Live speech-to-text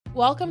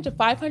Welcome to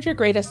 500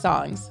 Greatest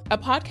Songs, a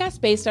podcast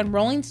based on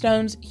Rolling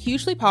Stone's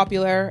hugely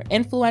popular,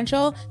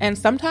 influential, and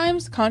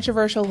sometimes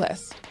controversial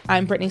list.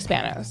 I'm Brittany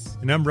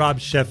Spanos. And I'm Rob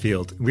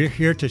Sheffield. We're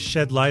here to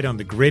shed light on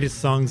the greatest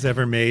songs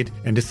ever made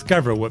and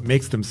discover what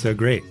makes them so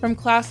great. From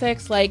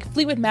classics like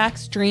Fleetwood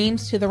Mac's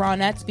Dreams to the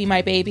Ronettes' Be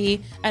My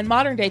Baby, and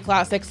modern-day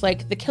classics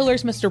like The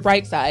Killers' Mr.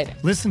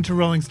 Brightside. Listen to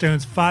Rolling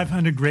Stone's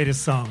 500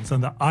 Greatest Songs on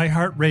the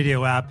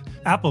iHeartRadio app,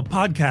 Apple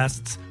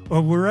Podcasts,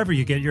 or wherever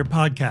you get your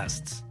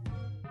podcasts.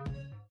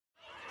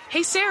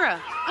 Hey Sarah,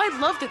 I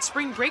love that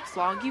spring break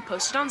vlog you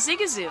posted on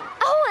Zigazoo.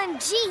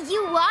 OMG,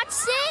 you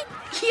watched it?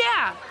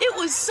 Yeah, it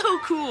was so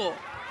cool.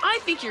 I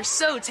think you're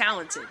so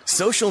talented.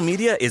 Social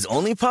media is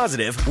only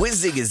positive with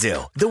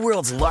Zigazoo, the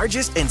world's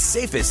largest and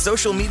safest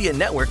social media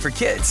network for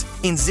kids.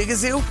 In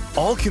Zigazoo,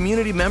 all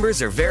community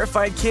members are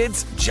verified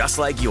kids just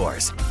like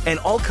yours, and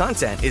all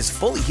content is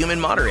fully human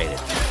moderated.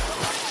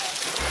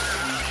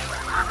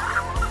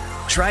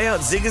 Try out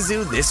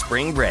Zigazoo this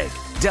spring break.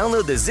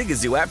 Download the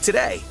Zigazoo app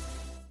today.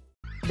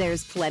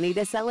 There's plenty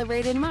to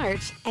celebrate in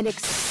March and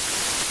National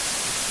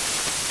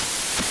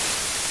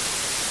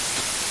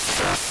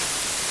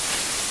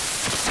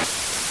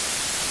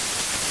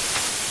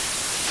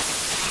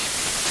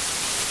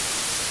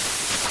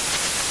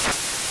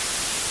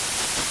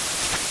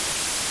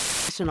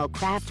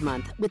Craft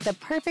Month with the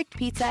perfect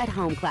pizza at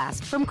home class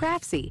from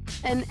Craftsy.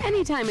 And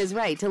anytime is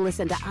right to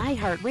listen to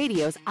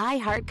iHeartRadio's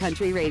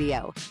iHeartCountry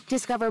Radio.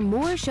 Discover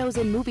more shows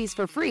and movies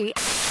for free.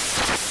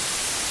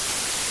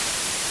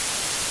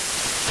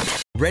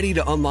 Ready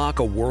to unlock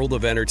a world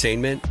of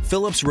entertainment?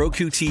 Philips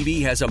Roku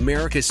TV has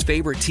America's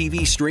favorite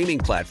TV streaming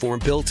platform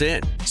built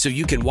in, so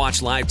you can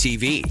watch live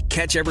TV,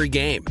 catch every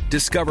game,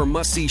 discover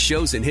must-see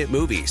shows and hit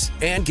movies,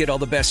 and get all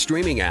the best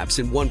streaming apps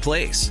in one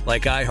place,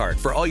 like iHeart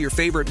for all your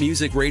favorite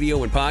music,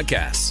 radio, and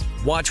podcasts.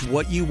 Watch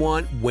what you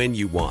want, when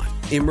you want.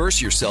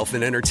 Immerse yourself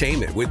in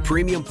entertainment with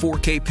premium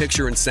 4K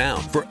picture and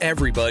sound for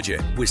every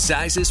budget, with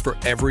sizes for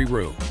every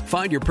room.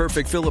 Find your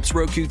perfect Philips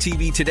Roku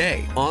TV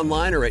today,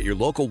 online or at your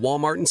local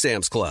Walmart and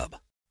Sam's Club.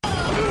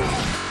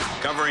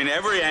 Covering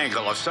every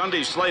angle of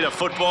Sunday's slate of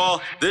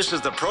football, this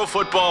is the Pro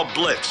Football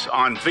Blitz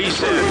on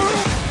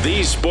VSiN,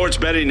 the Sports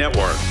Betting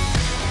Network.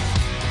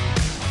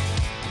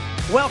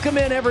 Welcome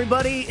in,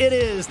 everybody. It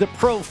is the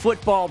Pro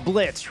Football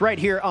Blitz right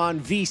here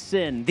on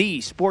VSiN, the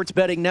Sports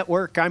Betting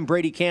Network. I'm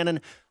Brady Cannon,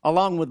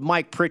 along with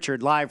Mike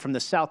Pritchard, live from the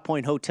South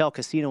Point Hotel,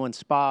 Casino, and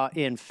Spa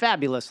in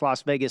fabulous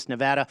Las Vegas,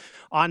 Nevada,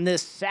 on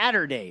this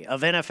Saturday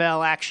of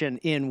NFL action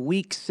in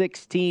Week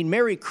 16.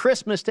 Merry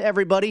Christmas to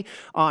everybody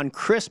on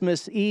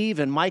Christmas Eve.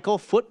 And, Michael,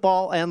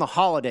 football and the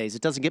holidays.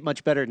 It doesn't get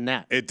much better than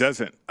that. It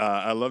doesn't.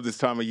 I love this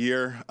time of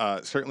year.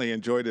 Certainly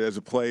enjoyed it as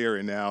a player,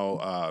 and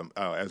now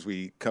as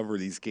we cover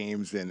these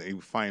games and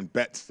find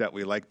bets that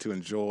we like to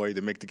enjoy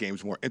to make the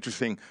games more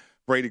interesting.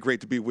 Brady,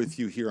 great to be with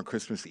you here on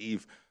Christmas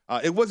Eve.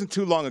 It wasn't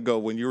too long ago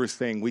when you were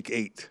saying week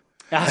 8.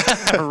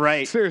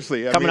 Right.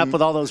 Seriously. Coming up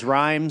with all those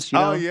rhymes. You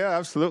know? Oh, yeah,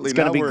 absolutely. It's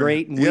going to be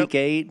great in week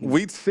 8.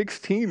 Week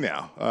 16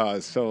 now.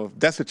 So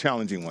that's a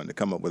challenging one to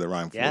come up with a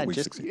rhyme for week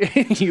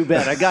 16. You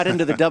bet. I got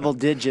into the double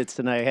digits,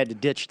 and I had to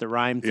ditch the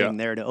rhyme thing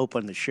there to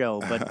open the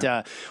show.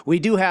 But we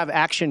do have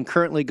action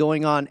currently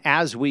going on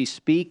as we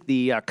speak.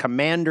 The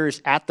Commanders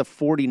at the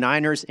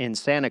 49ers in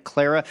Santa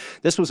Clara.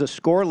 This was a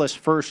scoreless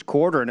first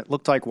quarter, and it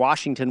looked like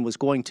Washington was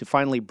going to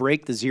finally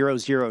break the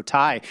 0-0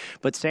 tie.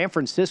 But San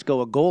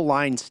Francisco, a goal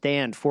line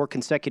stand for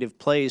consecutive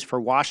plays for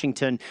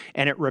Washington,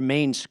 and it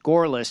remained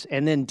scoreless.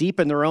 And then deep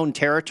in their own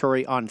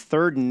territory on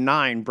 3rd and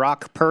 9,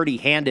 Brock Purdy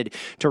handed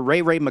to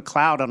Ray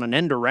McCloud on an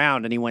end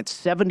around, and he went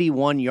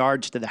 71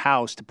 yards to the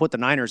house to put the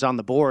Niners on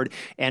the board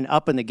and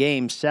up in the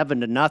game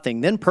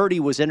 7-0. Then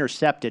Purdy was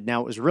intercepted. Now,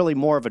 it was really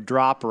more of a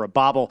drop or a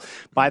bobble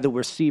by the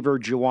receiver,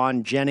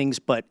 Juwan Jennings,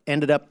 but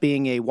ended up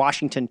being a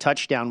Washington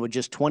touchdown with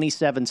just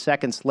 27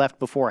 seconds left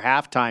before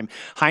halftime.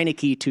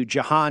 Heineke to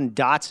Jahan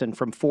Dotson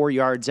from 4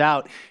 yards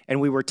out, and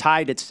we were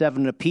tied at 7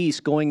 apiece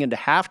going into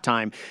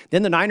halftime.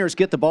 Then the Niners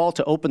get the ball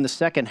to open the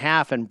second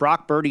half, and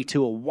Brock Purdy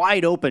to a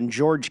wide open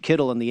George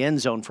Kittle in the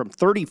end zone from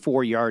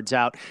 34 yards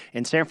out,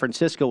 and San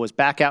Francisco was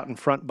back out in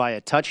front by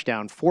a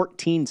touchdown,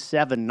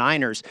 14-7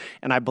 Niners,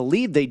 and I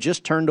believe they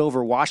just turned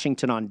over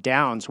Washington on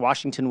downs.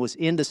 Washington was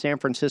into San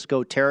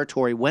Francisco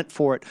territory, went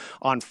for it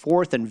on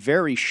 4th and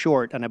very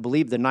short, and I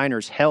believe the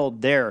Niners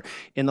held there.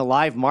 In the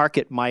live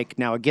market, Mike,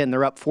 now again,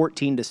 they're up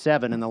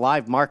 14-7 in the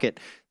live market.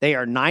 They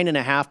are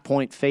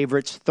 9.5-point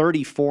favorites.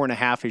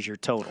 34.5 is your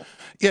total.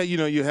 Yeah,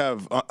 you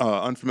have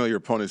unfamiliar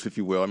opponents, if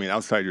you will. I mean,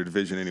 outside your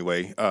division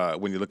anyway,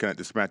 when you're looking at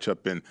this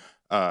matchup. And,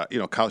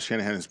 Kyle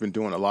Shanahan has been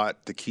doing a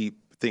lot to keep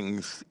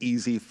things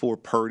easy for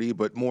Purdy,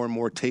 but more and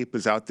more tape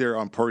is out there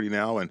on Purdy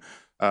now. And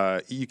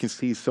you can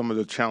see some of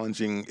the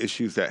challenging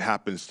issues that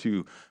happens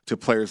to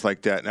players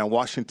like that. Now,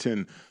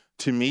 Washington,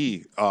 to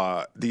me,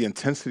 the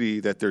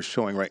intensity that they're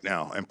showing right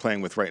now and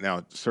playing with right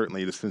now,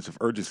 certainly the sense of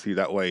urgency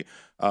that way,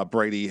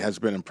 Brady has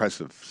been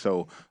impressive.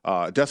 So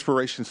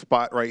desperation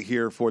spot right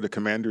here for the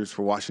Commanders,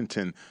 for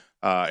Washington.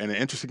 and an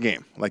interesting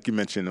game, like you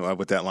mentioned,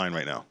 with that line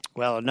right now.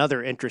 Well,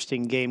 another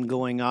interesting game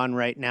going on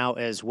right now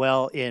as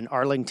well in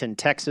Arlington,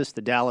 Texas,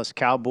 the Dallas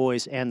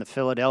Cowboys and the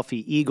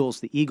Philadelphia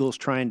Eagles. The Eagles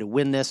trying to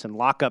win this and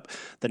lock up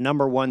the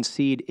number 1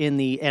 seed in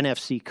the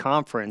NFC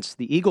Conference.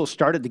 The Eagles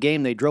started the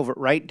game. They drove it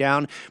right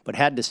down, but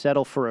had to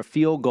settle for a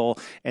field goal.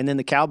 And then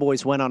the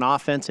Cowboys went on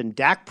offense, and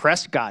Dak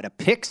Prescott, a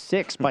pick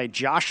 6 by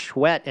Josh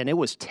Sweat, and it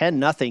was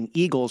 10-0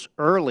 Eagles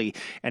early.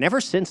 And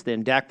ever since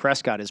then, Dak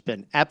Prescott has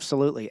been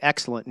absolutely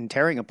excellent in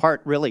tearing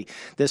apart, really,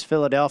 this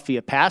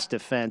Philadelphia pass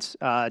defense.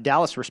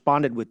 Dallas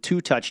responded with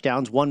 2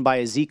 touchdowns, one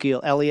by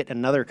Ezekiel Elliott,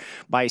 another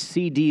by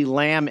C.D.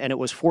 Lamb, and it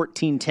was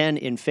 14-10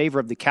 in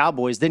favor of the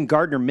Cowboys. Then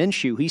Gardner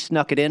Minshew, he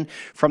snuck it in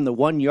from the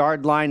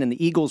 1-yard line, and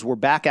the Eagles were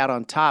back out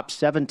on top,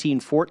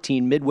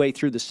 17-14 midway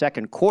through the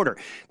second quarter.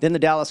 Then the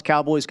Dallas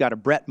Cowboys got a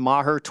Brett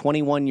Maher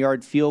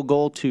 21-yard field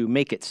goal to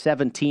make it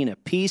 17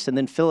 apiece, and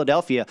then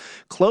Philadelphia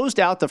closed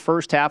out the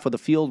first half with a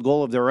field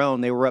goal of their own.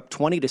 They were up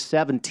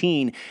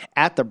 20-17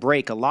 at the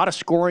break. A lot of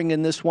scoring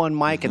in this one,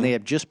 Mike, and they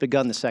have just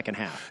begun the second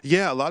half.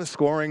 Yeah, a lot of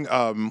scoring,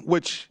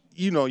 which,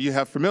 you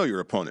have familiar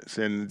opponents,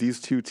 and these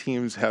two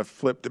teams have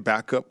flipped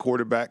backup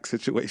quarterback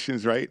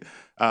situations, right?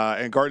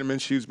 And Gardner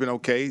Minshew's been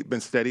okay, been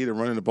steady. They're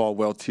running the ball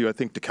well, too. I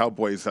think the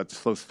Cowboys at the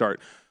slow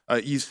start.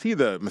 You see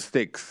the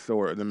mistakes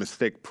or the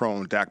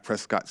mistake-prone Dak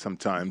Prescott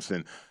sometimes,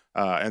 and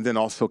then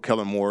also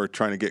Kellen Moore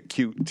trying to get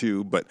cute,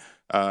 too. But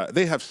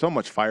they have so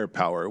much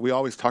firepower. We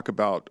always talk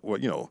about,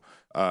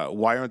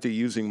 why aren't they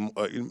using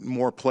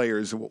more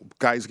players,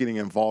 guys getting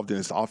involved in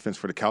this offense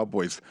for the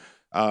Cowboys?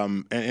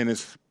 And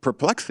it's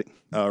perplexing,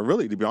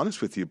 really, to be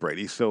honest with you,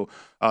 Brady. So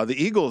the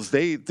Eagles,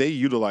 they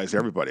utilize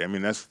everybody. I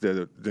mean, that's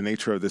the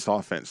nature of this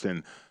offense,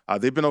 and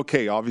they've been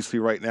okay. Obviously,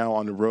 right now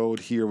on the road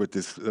here with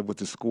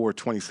the score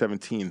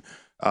 2017,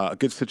 a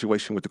good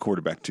situation with the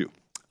quarterback too.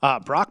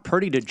 Brock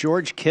Purdy to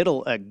George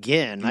Kittle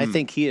again. I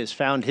think he has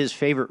found his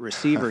favorite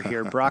receiver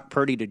here. Brock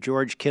Purdy to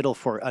George Kittle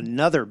for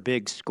another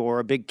big score,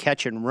 a big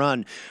catch and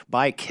run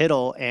by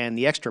Kittle, and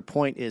the extra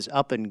point is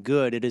up and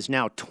good. It is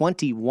now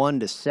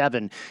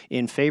 21-7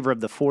 in favor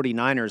of the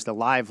 49ers. The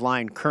live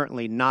line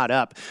currently not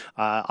up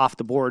off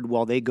the board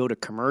while they go to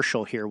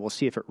commercial here. We'll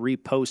see if it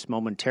reposts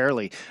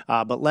momentarily.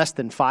 But less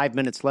than 5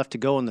 minutes left to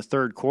go in the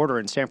third quarter,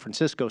 and San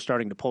Francisco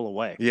starting to pull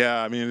away.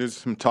 Yeah, I mean, there's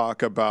some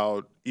talk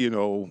about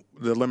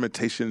the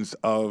limitations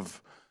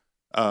of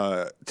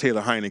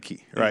Taylor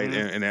Heineke, right?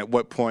 And at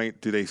what point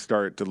do they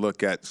start to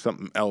look at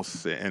something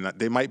else? And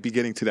they might be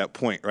getting to that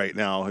point right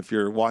now if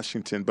you're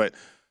Washington. But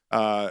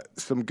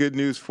some good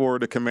news for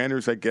the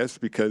Commanders, I guess,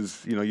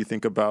 because, you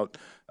think about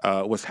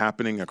what's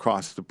happening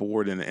across the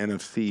board in the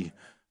NFC,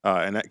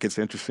 and that gets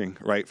interesting,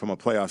 right, from a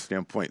playoff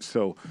standpoint.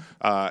 So,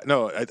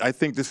 no, I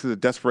think this is a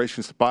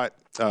desperation spot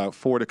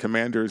for the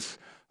Commanders.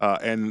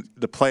 And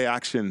the play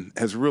action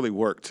has really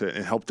worked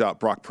and helped out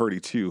Brock Purdy,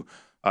 too,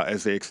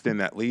 as they extend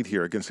that lead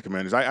here against the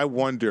Commanders. I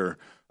wonder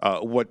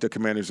what the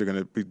Commanders are going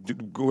to be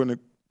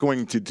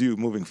going to do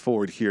moving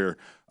forward here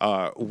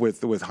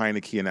with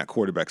Heineke in that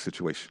quarterback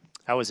situation.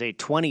 That was a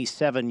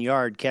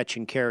 27-yard catch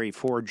and carry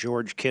for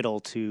George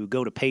Kittle to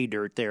go to pay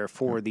dirt there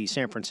for the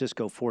San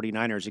Francisco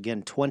 49ers.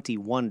 Again,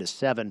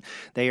 21-7.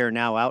 They are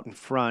now out in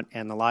front,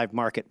 and the live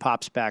market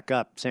pops back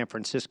up. San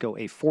Francisco,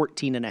 a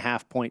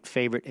 14.5-point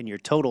favorite, and your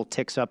total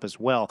ticks up as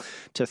well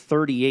to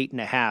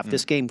 38.5.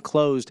 This game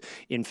closed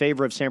in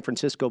favor of San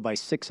Francisco by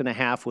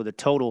 6.5 with a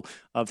total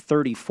of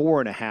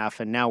 34.5,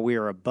 and now we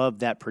are above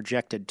that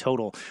projected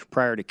total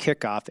prior to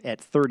kickoff at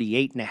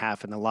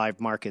 38.5 in the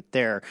live market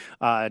there.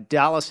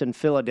 Dallas and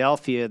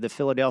Philadelphia, the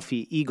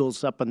Philadelphia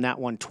Eagles up in that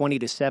one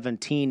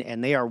 20-17,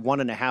 and they are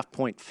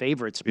 1.5-point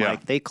favorites, Mike.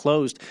 Yeah. They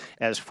closed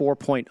as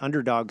 4-point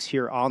underdogs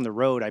here on the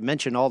road. I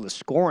mentioned all the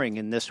scoring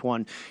in this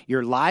one.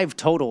 Your live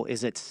total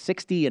is at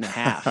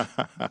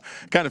 60.5.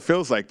 Kind of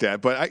feels like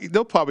that, but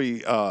they'll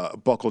probably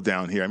buckle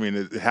down here. I mean,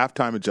 the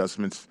halftime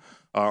adjustments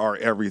are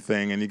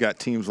everything, and you got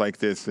teams like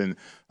this, and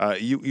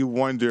you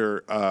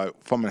wonder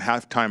from a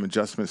halftime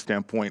adjustment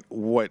standpoint,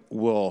 what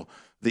will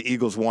the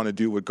Eagles want to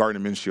do with Gardner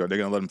Minshew? Are they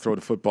going to let him throw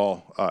the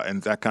football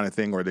and that kind of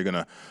thing, or are they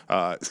going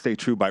to stay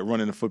true by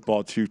running the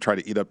football to try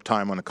to eat up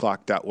time on the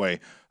clock that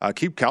way?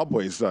 Keep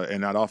Cowboys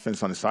and that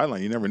offense on the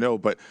sideline. You never know.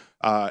 But,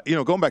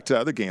 going back to the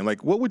other game,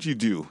 like what would you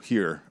do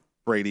here,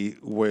 Brady,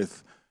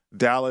 with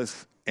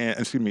Dallas and,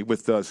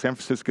 with San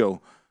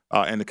Francisco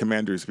and the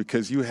Commanders?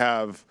 Because you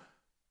have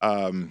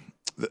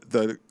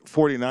the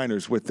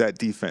 49ers with that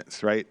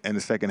defense, right, in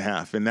the second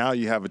half. And now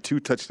you have a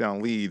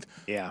 2-touchdown lead.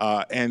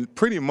 Yeah. And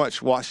pretty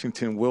much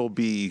Washington will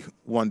be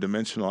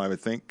one-dimensional, I would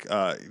think.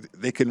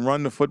 They can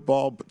run the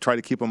football, try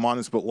to keep them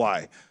honest, but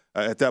why?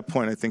 At that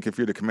point, I think if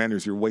you're the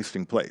Commanders, you're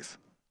wasting plays.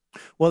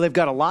 Well, they've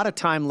got a lot of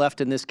time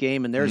left in this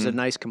game, and there's a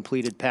nice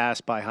completed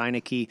pass by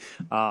Heineke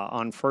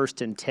on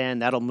 1st and 10.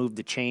 That'll move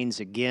the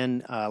chains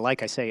again.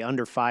 Like I say,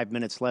 under 5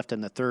 minutes left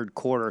in the third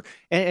quarter.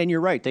 And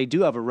you're right, they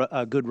do have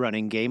a good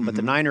running game, but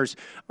the Niners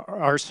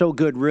are so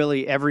good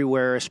really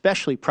everywhere,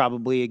 especially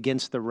probably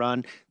against the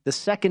run. the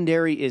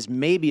secondary is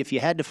maybe, if you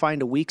had to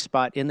find a weak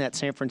spot in that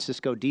San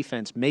Francisco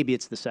defense, maybe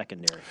it's the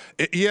secondary.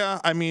 Yeah,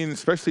 I mean,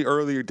 especially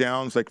earlier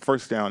downs, like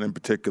first down in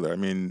particular. I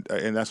mean,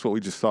 and that's what we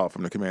just saw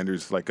from the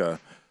Commanders, like a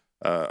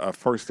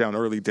first down,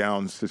 early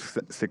down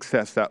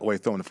success that way,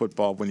 throwing the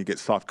football when you get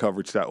soft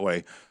coverage that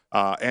way.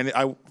 And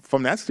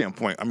from that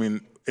standpoint, I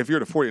mean, if you're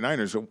the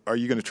 49ers, are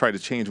you going to try to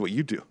change what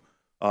you do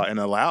and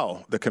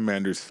allow the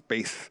Commanders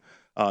space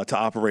to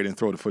operate and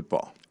throw the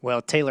football?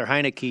 Well, Taylor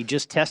Heinicke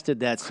just tested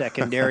that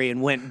secondary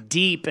and went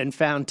deep and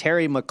found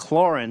Terry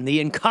McLaurin, the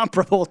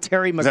incomparable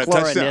Terry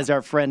McLaurin, as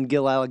our friend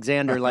Gil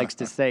Alexander likes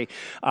to say.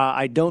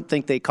 I don't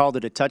think they called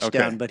it a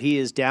touchdown, but he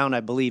is down,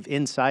 I believe,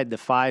 inside the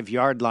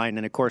 5-yard line.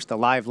 And, of course, the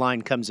live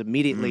line comes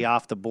immediately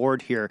off the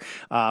board here.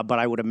 But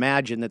I would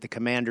imagine that the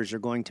Commanders are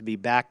going to be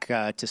back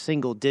to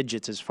single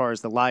digits as far as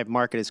the live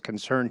market is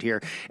concerned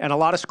here. And a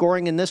lot of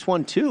scoring in this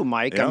one, too,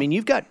 Mike. Yep. I mean,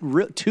 you've got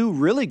two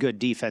really good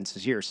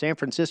defenses here. San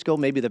Francisco,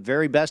 maybe the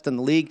very best in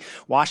the league.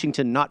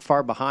 Washington not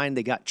far behind.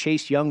 They got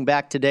Chase Young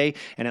back today,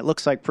 and it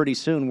looks like pretty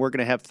soon we're going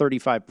to have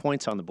 35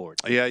 points on the board.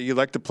 Yeah, you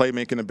like the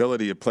playmaking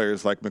ability of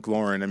players like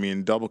McLaurin. I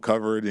mean, double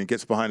covered and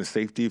gets behind a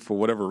safety for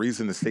whatever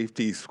reason. The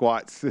safety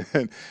squats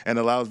and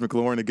allows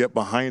McLaurin to get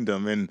behind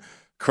him. And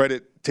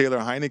credit Taylor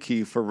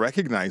Heinicke for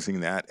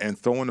recognizing that and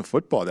throwing the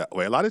football that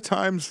way. A lot of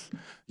times,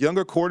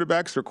 younger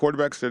quarterbacks or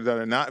quarterbacks that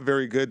are not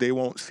very good, they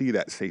won't see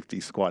that safety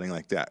squatting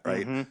like that,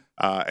 right?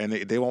 And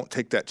they won't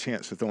take that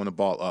chance of throwing the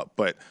ball up.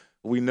 But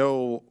we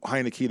know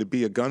Heinicke to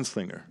be a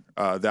gunslinger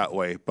that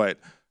way, but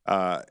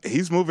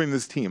he's moving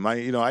this team.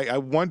 I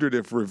wondered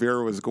if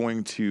Rivera was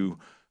going to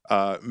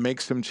make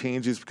some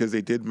changes because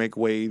they did make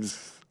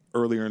waves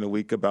earlier in the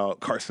week about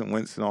Carson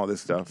Wentz and all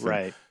this stuff.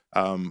 Right.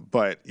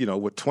 But,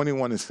 with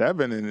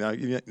 21-7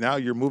 and now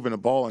you're moving the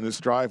ball on this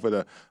drive with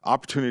an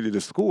opportunity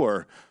to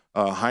score,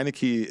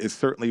 Heinicke is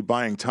certainly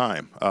buying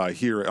time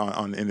here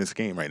in this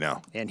game right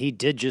now. And he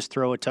did just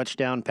throw a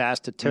touchdown pass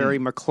to Terry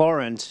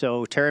McLaurin.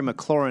 So Terry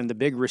McLaurin, the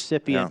big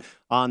recipient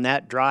on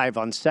that drive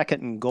on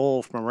 2nd and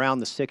goal from around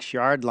the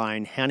 6-yard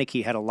line.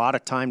 Heinicke had a lot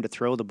of time to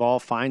throw the ball,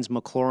 finds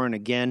McLaurin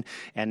again,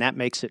 and that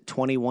makes it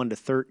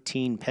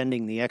 21-13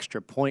 pending the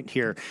extra point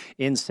here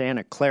in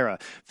Santa Clara.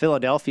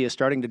 Philadelphia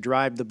starting to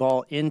drive the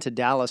ball into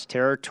Dallas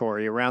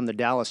territory around the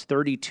Dallas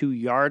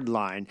 32-yard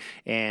line,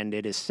 and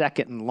it is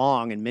 2nd and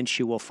long, and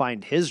Minshew will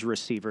find his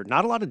receiver.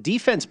 Not a lot of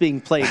defense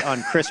being played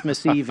on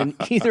Christmas Eve in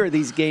either of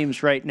these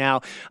games right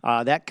now.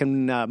 That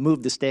can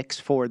move the sticks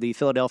for the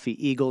Philadelphia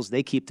Eagles.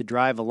 They keep the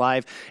drive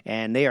alive,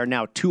 and they are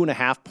now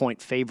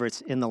 2.5-point favorites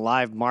in the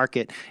live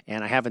market,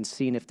 and I haven't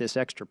seen if this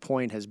extra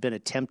point has been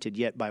attempted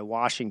yet by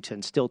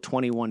Washington. Still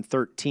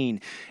 21-13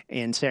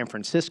 in San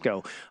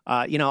Francisco.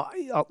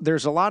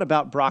 There's a lot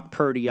about Brock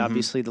Purdy,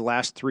 obviously, the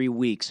last 3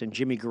 weeks, and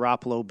Jimmy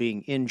Garoppolo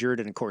being injured,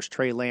 and, of course,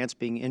 Trey Lance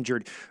being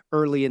injured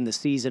early in the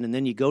season, and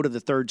then you go to the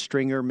third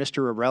stringer,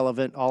 Mr.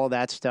 Irrelevant, all of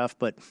that stuff,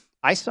 but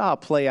I saw a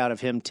play out of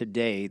him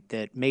today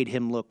that made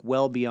him look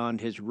well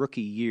beyond his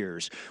rookie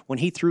years. When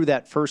he threw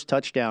that first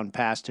touchdown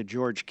pass to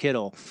George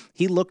Kittle,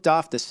 he looked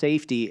off the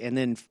safety and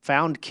then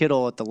found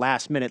Kittle at the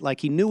last minute.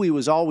 Like he knew he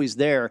was always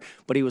there,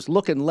 but he was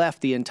looking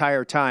left the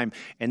entire time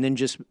and then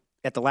just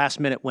at the last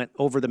minute went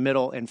over the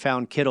middle and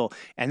found Kittle.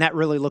 And that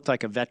really looked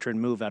like a veteran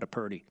move out of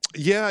Purdy.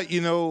 Yeah,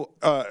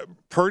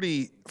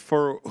 Purdy,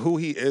 for who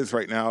he is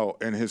right now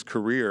in his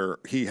career,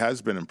 he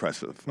has been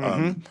impressive.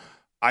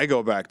 I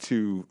go back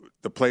to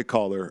the play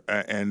caller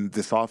and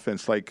this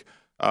offense, and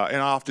I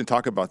often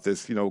talk about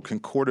this, can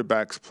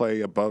quarterbacks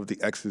play above the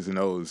X's and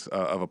O's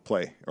of a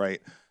play,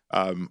 right?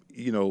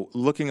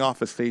 Looking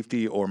off a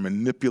safety or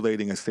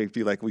manipulating a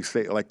safety, like we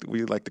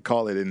like to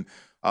call it,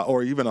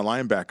 or even a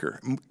linebacker,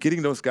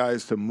 getting those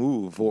guys to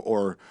move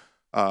or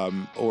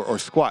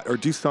squat or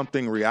do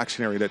something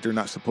reactionary that they're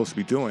not supposed to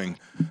be doing,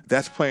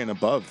 that's playing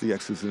above the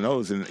X's and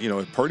O's. And,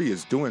 if Purdy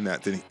is doing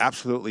that, then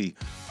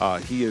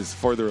he is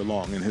further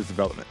along in his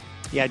development.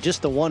 Yeah,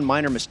 just the one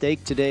minor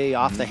mistake today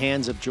off the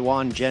hands of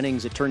Juwan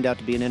Jennings. It turned out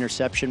to be an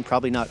interception,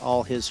 probably not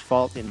all his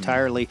fault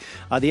entirely.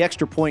 The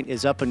extra point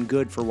is up and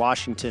good for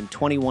Washington,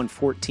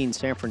 21-14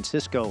 San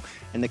Francisco,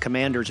 and the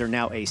Commanders are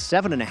now a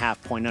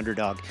 7.5-point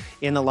underdog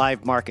in the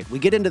live market. We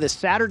get into the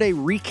Saturday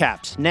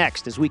recaps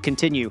next as we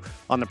continue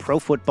on the Pro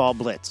Football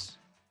Blitz.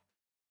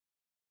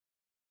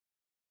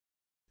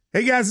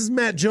 Hey guys, this is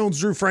Matt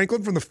Jones, Drew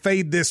Franklin from the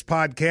Fade This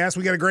podcast.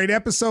 We got a great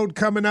episode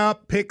coming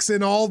up, picks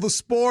in all the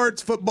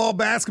sports, football,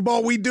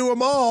 basketball, we do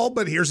them all,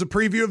 but here's a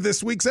preview of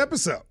this week's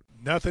episode.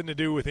 Nothing to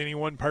do with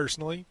anyone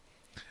personally,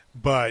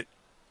 but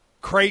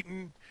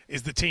Creighton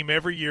is the team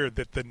every year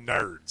that the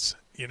nerds,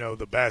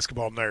 the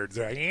basketball nerds,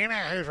 they're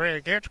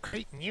like, it's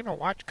Creighton,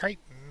 watch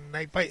Creighton.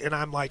 They play, and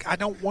I'm like, I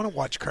don't want to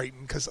watch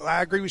Creighton because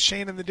I agree with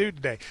Shannon the dude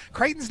today.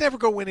 Creighton's never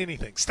going to win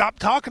anything. Stop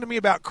talking to me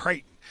about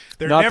Creighton.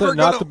 They're not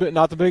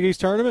the Big East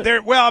tournament.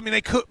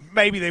 They could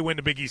maybe they win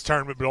the Big East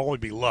tournament, but it'll only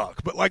be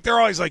luck. But they're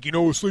always like,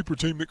 a sleeper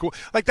team that cool.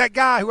 Like that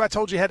guy who I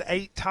told you had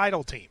 8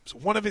 title teams.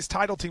 One of his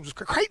title teams was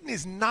Creighton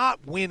is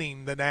not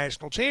winning the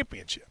national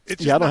championship. I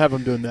don't have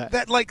them doing that.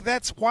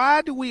 That's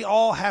why do we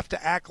all have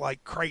to act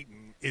like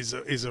Creighton is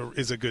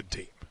a good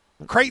team?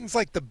 Creighton's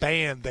like the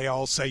band they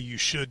all say you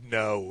should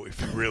know if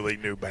you really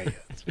knew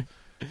bands.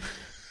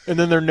 And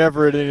then they're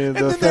never at any of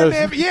And the then they're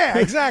never, yeah,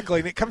 exactly.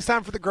 And it comes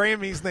time for the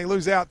Grammys, and they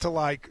lose out to,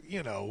 like,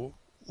 you know,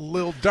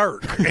 Lil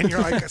Durk. And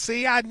you're like,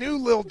 see, I knew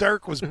Lil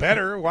Durk was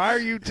better. Why are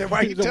you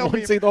telling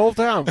me? See the whole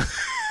time.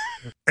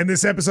 And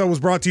this episode was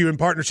brought to you in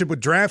partnership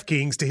with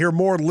DraftKings. To hear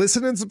more,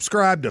 listen and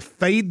subscribe to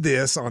Fade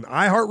This on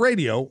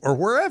iHeartRadio or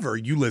wherever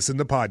you listen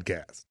to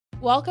podcasts.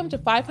 Welcome to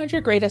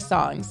 500 Greatest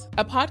Songs,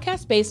 a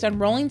podcast based on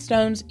Rolling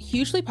Stone's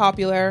hugely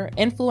popular,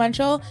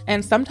 influential,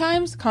 and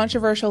sometimes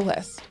controversial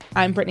list.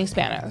 I'm Brittany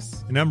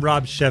Spanos. And I'm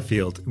Rob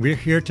Sheffield. We're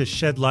here to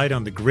shed light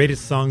on the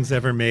greatest songs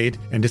ever made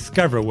and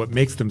discover what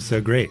makes them so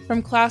great.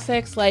 From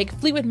classics like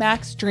Fleetwood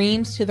Mac's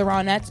Dreams to the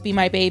Ronettes' Be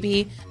My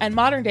Baby, and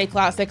modern-day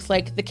classics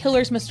like The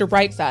Killers' Mr.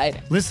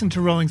 Brightside. Listen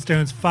to Rolling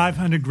Stone's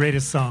 500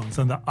 Greatest Songs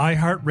on the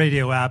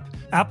iHeartRadio app,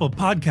 Apple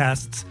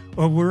Podcasts,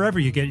 or wherever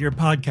you get your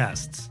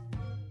podcasts.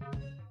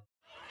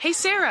 Hey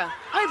Sarah,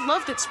 I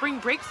love that spring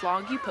break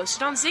vlog you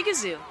posted on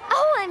Zigazoo.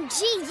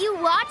 OMG, you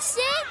watched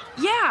it?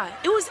 Yeah,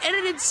 it was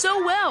edited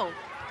so well.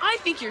 I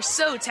think you're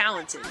so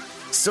talented.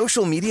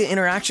 Social media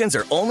interactions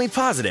are only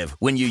positive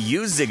when you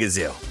use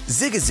Zigazoo.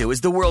 Zigazoo is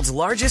the world's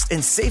largest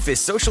and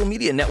safest social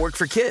media network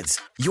for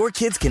kids. Your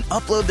kids can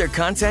upload their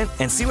content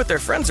and see what their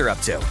friends are up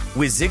to.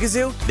 With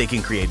Zigazoo, they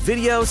can create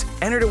videos,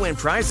 enter to win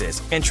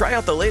prizes, and try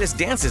out the latest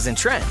dances and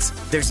trends.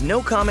 There's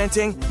no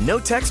commenting, no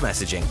text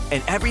messaging,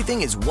 and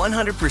everything is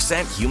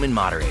 100% human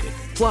moderated.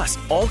 Plus,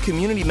 all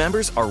community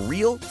members are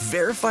real,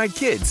 verified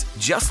kids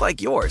just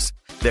like yours.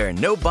 There are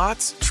no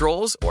bots,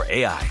 trolls, or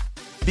AI.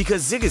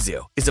 Because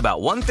Zigazoo is about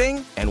one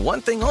thing and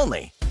one thing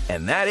only,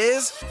 and that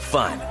is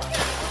fun.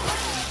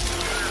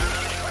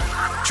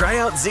 Try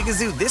out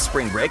Zigazoo this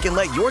spring break and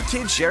let your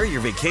kids share your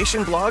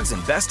vacation blogs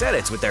and best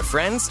edits with their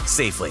friends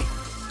safely.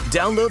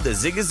 Download the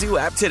Zigazoo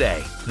app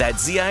today.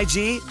 That's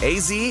Zigazoo.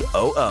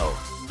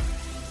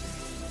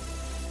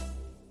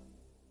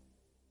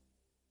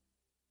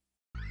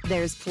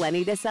 There's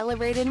plenty to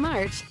celebrate in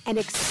March and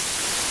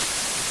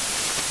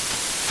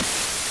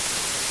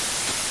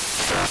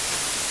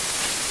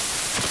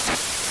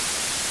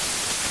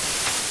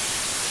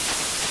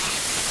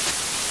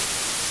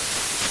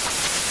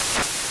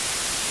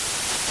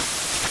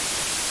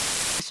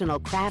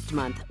Craft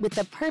Month with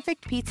the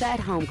perfect pizza at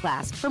home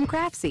class from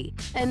Craftsy.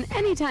 And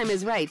anytime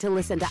is right to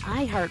listen to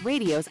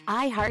iHeartRadio's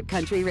iHeart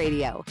Country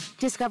Radio.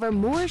 Discover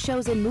more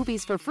shows and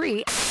movies for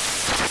free.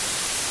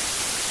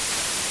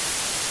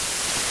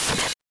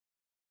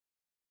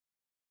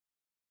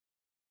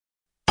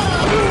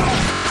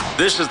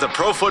 This is the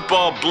Pro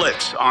Football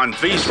Blitz on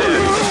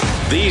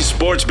VSiN, the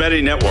Sports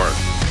Betting Network.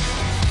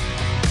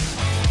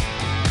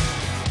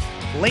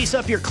 Lace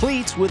up your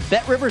cleats with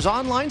BetRivers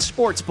Online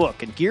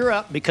Sportsbook and gear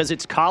up because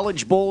it's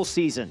College Bowl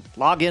season.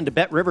 Log in to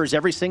BetRivers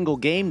every single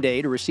game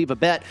day to receive a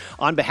bet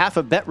on behalf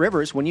of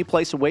BetRivers when you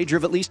place a wager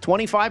of at least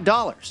 $25.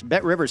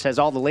 BetRivers has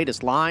all the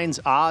latest lines,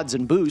 odds,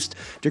 and boosts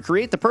to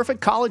create the perfect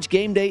college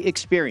game day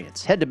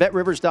experience. Head to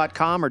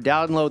BetRivers.com or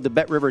download the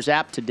BetRivers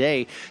app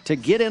today to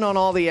get in on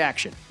all the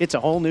action. It's a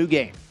whole new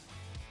game.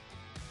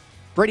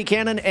 Brady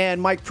Cannon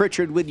and Mike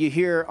Pritchard with you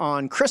here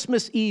on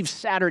Christmas Eve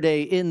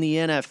Saturday in the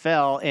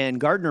NFL, and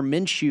Gardner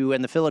Minshew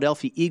and the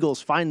Philadelphia Eagles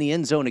find the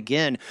end zone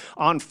again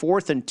on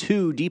 4th and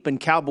 2 deep in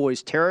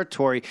Cowboys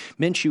territory.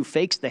 Minshew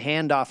fakes the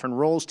handoff and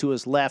rolls to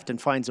his left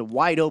and finds a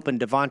wide-open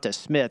Devonta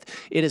Smith.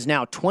 It is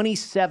now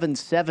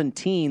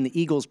 27-17.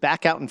 The Eagles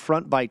back out in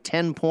front by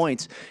 10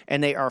 points,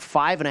 and they are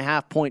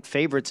 5.5-point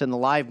favorites in the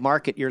live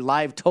market. Your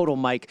live total,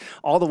 Mike,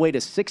 all the way to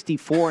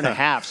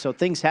 64.5. So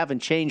things haven't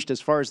changed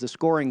as far as the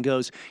scoring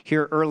goes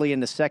here early in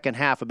the second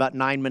half, about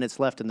 9 minutes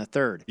left in the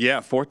third.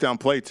 Yeah, fourth down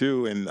play,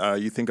 too.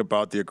 And you think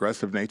about the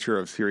aggressive nature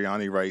of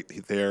Sirianni right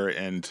there.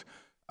 And,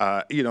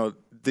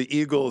 the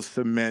Eagles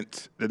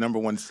cement the number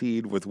one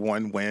seed with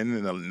one win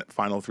in the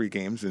final 3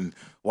 games. And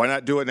why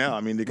not do it now?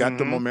 I mean, they got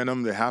the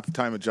momentum. The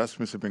halftime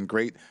adjustments have been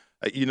great.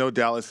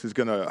 Dallas is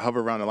going to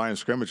hover around the line of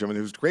scrimmage. I mean,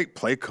 it was a great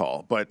play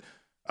call, but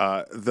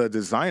the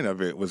design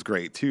of it was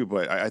great, too.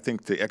 But I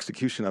think the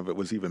execution of it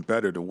was even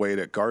better, the way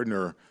that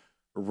Gardner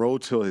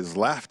rolled to his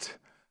left.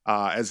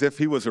 As if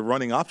he was a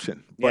running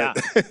option.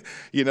 But,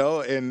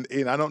 yeah. And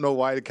I don't know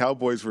why the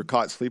Cowboys were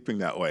caught sleeping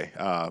that way.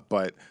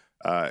 But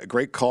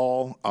great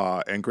call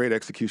and great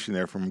execution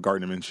there from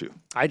Gardner Minshew.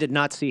 I did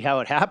not see how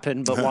it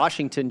happened, but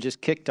Washington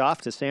just kicked off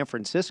to San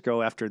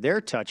Francisco after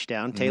their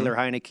touchdown, Taylor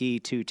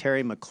Heineke to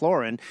Terry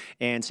McLaurin,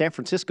 and San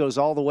Francisco's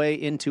all the way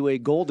into a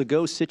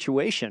goal-to-go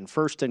situation.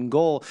 1st and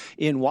goal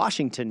in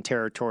Washington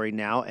territory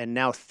now, and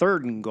now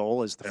 3rd and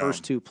goal as the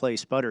first 2 play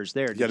sputters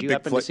there. Did you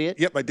happen to see it?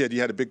 Yep, I did.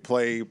 You had a big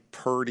play.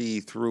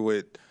 Purdy threw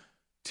it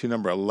to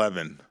number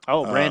 11.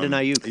 Oh, Brandon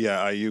Ayuk. Yeah,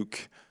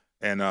 Ayuk.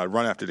 And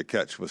run after the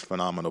catch was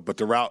phenomenal. But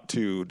the route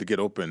to get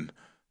open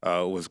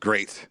was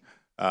great.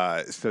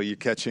 So you're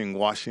catching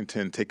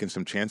Washington taking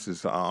some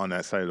chances on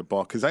that side of the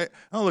ball. Because I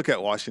don't look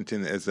at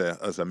Washington as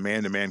a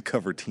man-to-man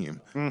cover team.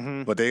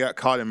 But they got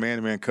caught in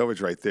man-to-man coverage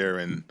right there.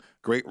 And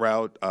great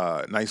route,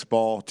 nice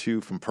ball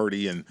too from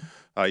Purdy, and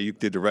you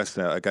did the rest.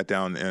 I got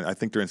down, and I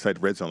think they're inside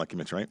the red zone, like you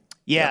mentioned, right?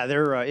 Yeah,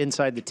 they're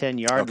inside the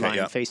 10-yard line,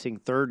 yeah. facing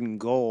 3rd and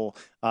goal.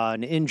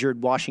 An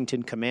injured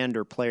Washington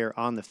Commander player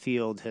on the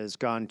field has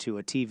gone to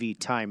a TV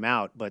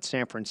timeout, but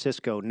San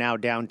Francisco now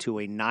down to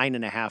a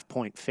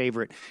 9.5-point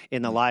favorite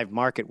in the live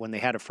market. When they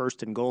had a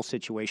 1st and goal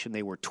situation,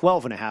 they were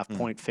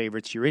 12.5-point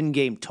favorites. Your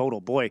in-game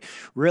total, boy,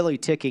 really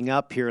ticking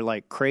up here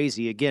like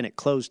crazy. Again, it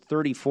closed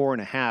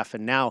 34.5,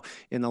 and now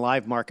in the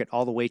live market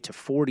all the way to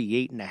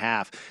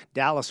 48.5.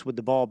 Dallas with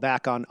the ball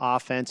back on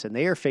offense, and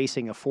they are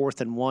facing a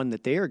 4th and 1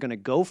 that they are going to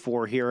go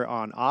for here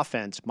on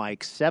offense,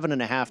 Mike.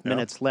 7.5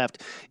 minutes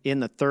left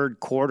in the 3rd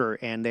quarter,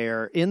 and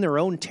they're in their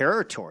own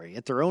territory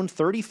at their own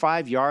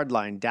 35-yard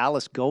line.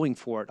 Dallas going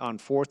for it on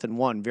 4th and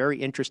 1. Very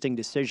interesting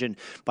decision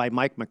by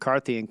Mike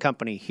McCarthy and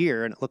company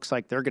here, and it looks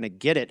like they're going to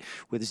get it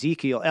with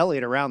Ezekiel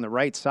Elliott around the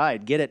right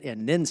side. Get it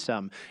and then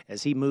some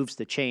as he moves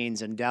the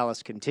chains, and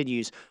Dallas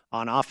continues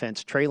on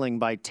offense, trailing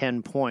by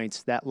 10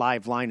 points. That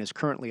live line is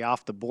currently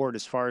off the board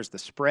as far as the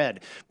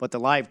spread, but the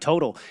live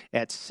total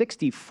at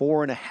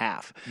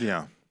 64.5.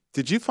 Yeah.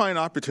 Did you find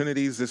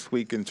opportunities this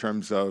week in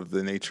terms of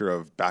the nature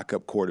of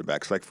backup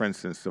quarterbacks? Like, for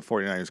instance, the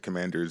 49ers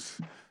Commanders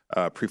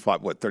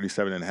pre-flop,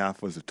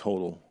 37.5 was the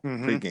total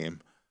pregame,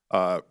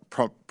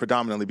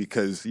 predominantly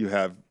because you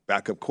have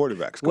backup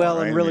quarterbacks going,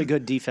 right? And really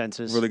good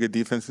defenses. Really good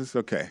defenses?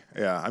 Okay,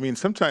 yeah. I mean,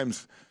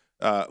 sometimes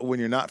when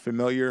you're not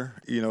familiar,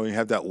 you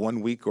have that 1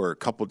 week or a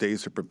couple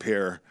days to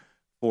prepare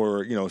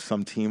for,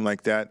 some team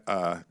like that.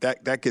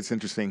 That gets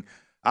interesting.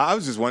 I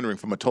was just wondering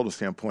from a total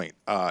standpoint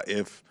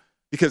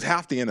because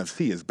half the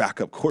NFC is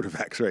backup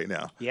quarterbacks right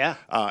now. Yeah.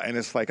 And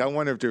it's like, I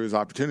wonder if there was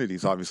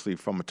opportunities, obviously,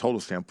 from a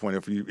total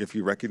standpoint, if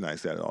you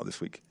recognize that at all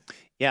this week.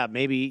 Yeah,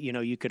 maybe,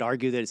 you could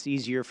argue that it's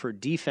easier for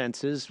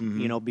defenses,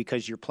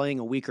 because you're playing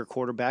a weaker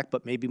quarterback,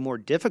 but maybe more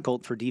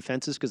difficult for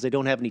defenses because they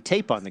don't have any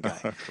tape on the guy.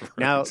 Right.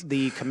 Now,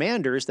 the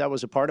Commanders, that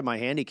was a part of my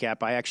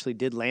handicap. I actually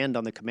did land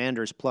on the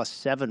Commanders plus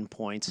 7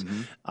 points,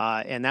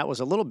 and that was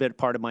a little bit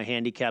part of my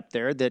handicap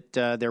there, that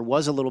there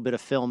was a little bit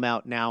of film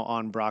out now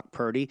on Brock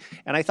Purdy,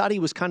 and I thought he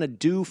was kind of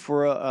due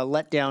for a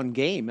letdown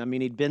game. I mean,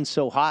 he'd been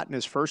so hot in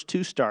his first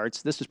 2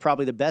 starts. This is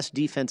probably the best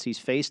defense he's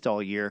faced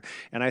all year,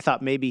 and I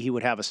thought maybe he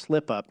would have a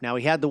slip-up. Now,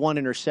 he had the one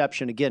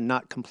interception, again,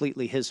 not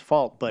completely his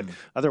fault, but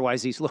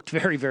otherwise he's looked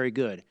very, very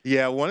good.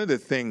 Yeah, one of the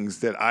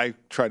things that I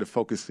try to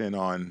focus in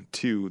on,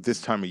 too,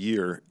 this time of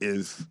year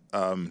is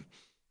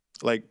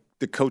like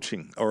the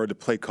coaching or the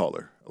play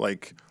caller.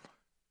 Like,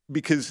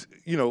 because,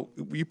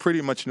 you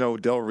pretty much know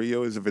Del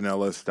Rio is a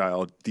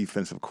vanilla-style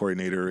defensive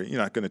coordinator. You're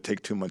not going to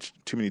take too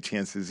many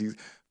chances. He's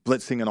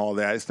blitzing and all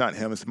that. It's not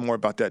him. It's more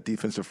about that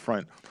defensive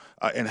front.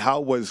 And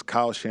how was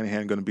Kyle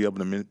Shanahan going to be able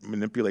to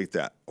manipulate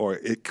that? Or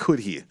could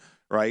he?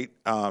 Right?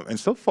 And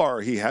so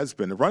far he has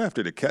been. The run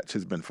after the catch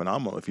has been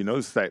phenomenal. If you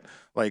notice that,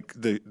 like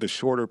the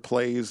shorter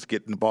plays,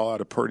 getting the ball out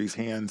of Purdy's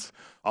hands,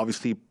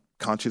 obviously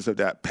conscious of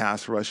that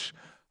pass rush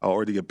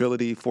or the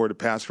ability for the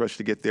pass rush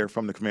to get there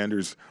from the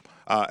Commanders.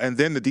 And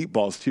then the deep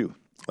balls too,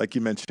 like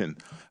you mentioned,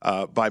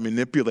 by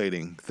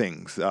manipulating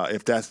things.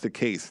 If that's the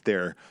case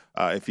there,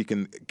 if you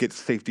can get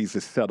safeties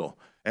to settle.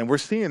 And we're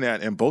seeing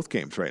that in both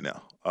games right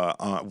now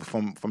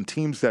from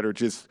teams that are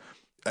just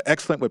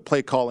excellent with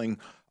play calling,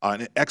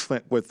 and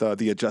excellent with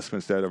the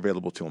adjustments that are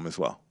available to him as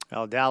well.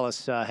 Well,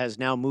 Dallas has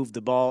now moved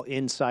the ball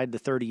inside the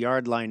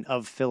 30-yard line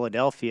of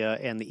Philadelphia,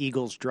 and the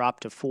Eagles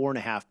dropped to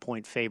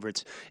 4.5-point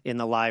favorites in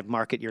the live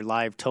market. Your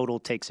live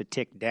total takes a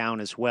tick down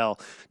as well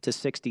to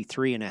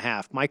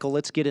 63.5. Michael,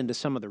 let's get into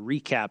some of the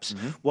recaps.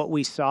 What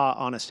we saw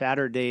on a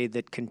Saturday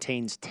that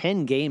contains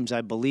 10 games,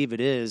 I believe it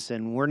is,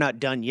 and we're not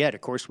done yet.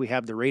 Of course, we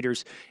have the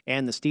Raiders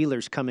and the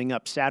Steelers coming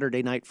up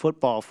Saturday Night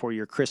Football for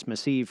your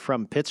Christmas Eve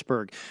from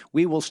Pittsburgh.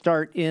 We will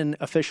start in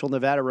official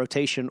Nevada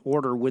rotation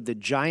order with the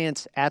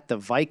Giants at the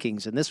Vikings.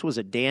 And this was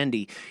a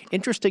dandy.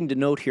 Interesting to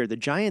note here, the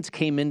Giants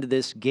came into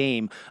this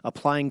game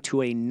applying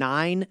to a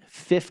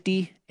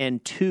 9.50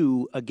 and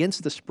 2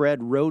 against the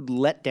spread road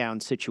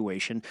letdown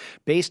situation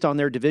based on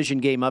their division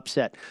game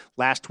upset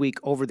last week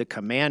over the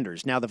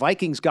Commanders. Now, the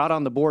Vikings got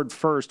on the board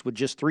first with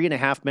just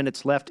 3.5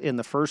 minutes left in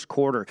the first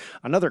quarter.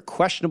 Another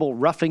questionable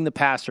roughing the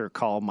passer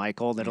call,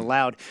 Michael, that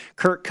allowed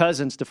Kirk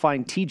Cousins to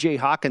find T.J.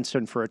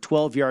 Hawkinson for a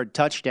 12-yard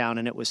touchdown,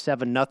 and it was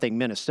 7-0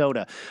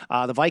 Minnesota.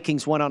 The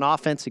Vikings went on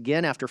offense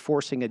again after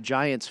forcing a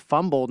Giants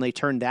fumble, and they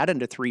turned that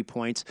into 3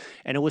 points,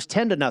 and it was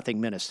 10-0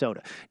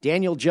 Minnesota.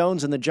 Daniel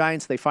Jones and the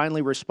Giants, they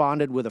finally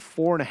responded with a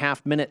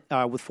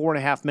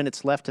 4.5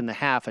 minutes left in the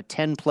half. A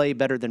 10-play,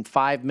 better than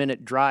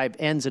 5-minute drive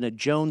ends in a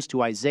Jones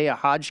to Isaiah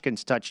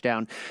Hodgkins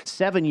touchdown,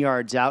 7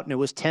 yards out, and it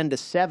was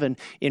 10-7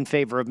 in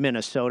favor of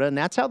Minnesota. And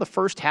that's how the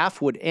first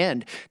half would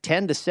end,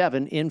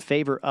 10-7 in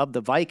favor of the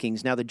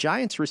Vikings. Now, the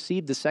Giants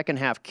received the second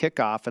half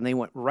kickoff, and they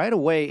went right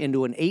away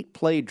into an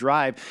 8-play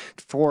drive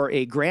for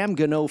a Graham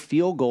Gano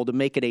field goal to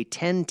make it a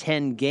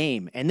 10-10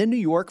 game. And then New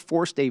York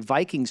forced a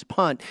Vikings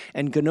punt,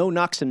 and Gano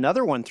knocks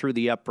another one through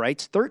the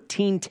uprights,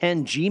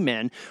 13-10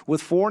 G-men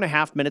with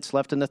 4.5 minutes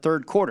left in the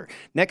third quarter.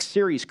 Next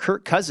series,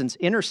 Kirk Cousins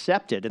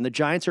intercepted, and the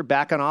Giants are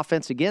back on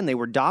offense again. They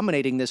were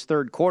dominating this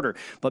third quarter,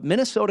 but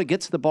Minnesota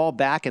gets the ball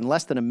back in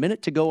less than a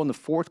minute to go in the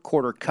fourth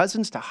quarter.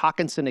 Cousins to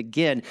Hockenson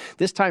again,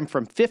 this time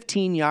from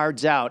 15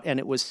 yards out, and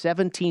it was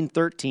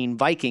 17-13,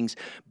 Vikings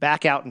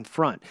back out in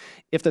front.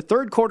 If the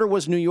third quarter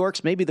was New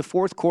York's, maybe the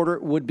fourth quarter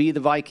would be the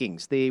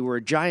Vikings.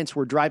 Giants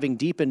were driving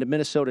deep into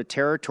Minnesota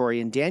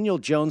territory, and Daniel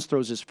Jones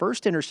throws his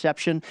first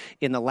interception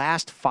in the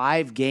last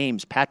 5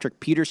 games. Patrick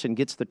Peterson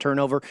gets the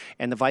turnover,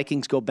 and the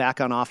Vikings go back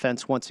on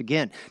offense once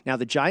again. Now,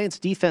 the Giants'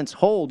 defense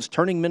holds,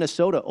 turning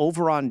Minnesota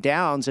over on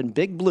downs, and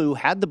Big Blue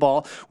had the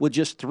ball with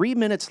just 3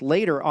 minutes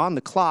later on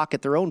the clock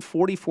at their own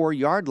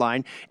 44-yard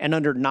line and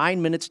under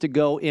 9 minutes to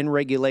go in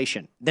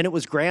regulation. Then it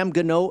was Graham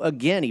Gano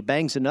again. He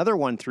bangs another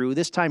one through,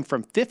 this time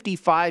from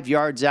 55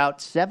 yards out,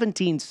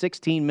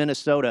 17-16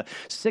 Minnesota,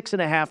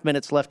 6.5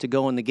 minutes left to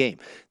go in the game.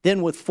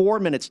 Then with 4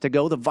 minutes to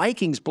go, the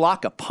Vikings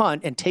block a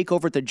punt and take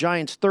over at the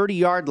Giants'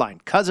 30-yard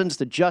line. Cousins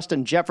to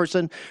Justin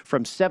Jefferson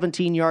from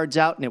 17 yards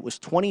out, and it was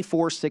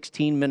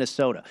 24-16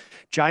 Minnesota.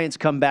 Giants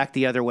come back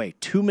the other way.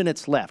 2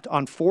 minutes left.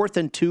 On 4th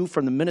and 2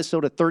 from the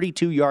Minnesota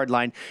 32-yard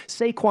line,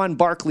 Saquon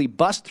Barkley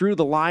busts through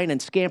the line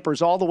and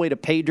scampers all the way to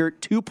pay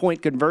dirt.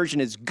 2-point conversion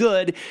is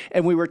good,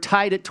 and we were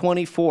tied at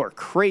 24.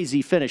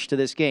 Crazy finish to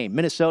this game.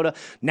 Minnesota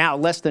now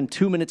less than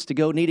 2 minutes to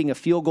go, needing a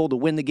field goal to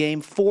win the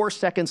game. 4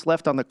 seconds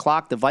left on the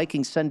clock. The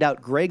Vikings send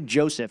out Greg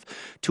Joseph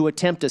to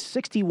attempt a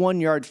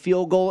 61-yard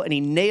field goal, and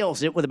he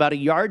nails it with about a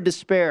yard to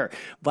spare.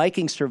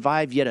 Vikings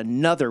survive yet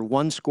another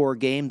one-score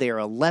game. They are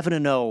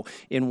 11-0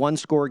 in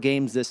one-score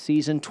games this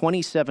season.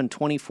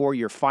 27-24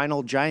 your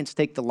final. Giants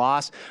take the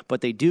loss,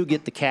 but they do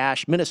get the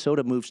cash.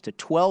 Minnesota moves to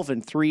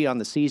 12-3 on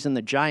the season.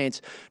 The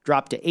Giants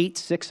drop to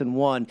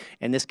 8-6-1,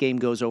 and this game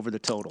goes over the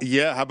total.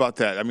 Yeah, how about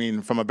that? I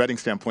mean, from a betting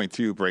standpoint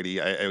too, Brady,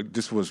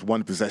 this was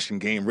one possession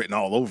game written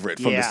all over it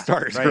from the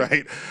start,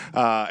 right?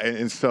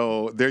 And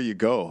so there you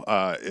go.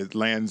 It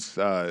lands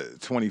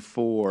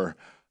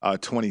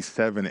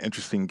 24-27.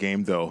 Interesting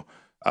game, though.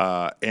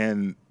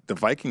 And the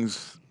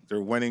Vikings,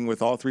 they're winning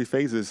with all 3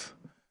 phases.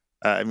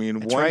 I mean,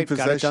 That's one right.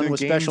 possession Got it done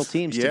with games, special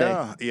teams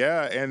today.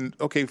 Yeah. And,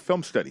 okay,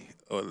 film study.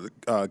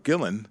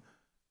 Gillen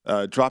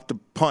dropped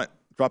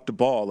the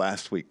ball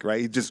last week, right?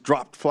 He just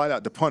dropped flat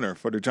out the punter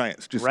for the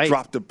Giants. Just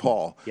dropped the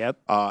ball. Yep.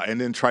 And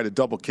then tried to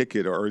double kick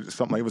it or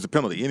something. It was a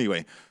penalty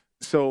anyway.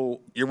 So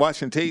you're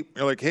watching tape.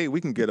 You're like, hey,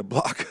 we can get a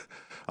block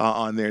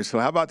on there. So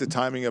how about the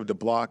timing of the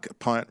block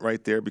punt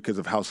right there because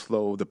of how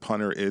slow the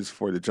punter is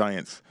for the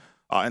Giants?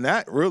 And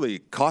that really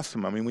cost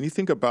them. I mean, when you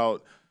think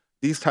about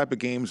these type of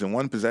games and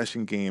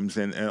one-possession games,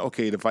 and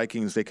okay, the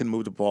Vikings, they can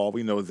move the ball.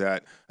 We know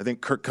that. I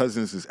think Kirk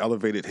Cousins has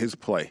elevated his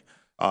play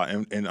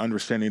and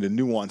understanding the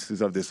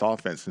nuances of this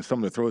offense. And some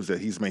of the throws that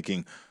he's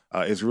making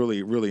is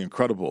really, really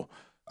incredible.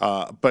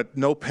 But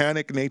no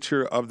panic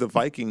nature of the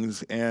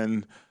Vikings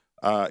and,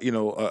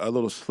 a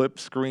little slip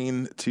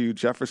screen to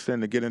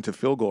Jefferson to get into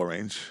field goal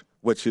range,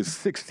 which is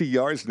 60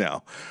 yards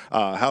now.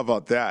 How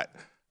about that?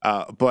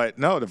 But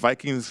no, the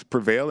Vikings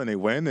prevail and they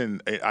win.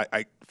 And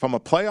I from a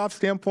playoff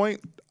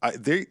standpoint,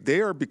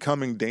 they are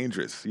becoming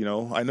dangerous.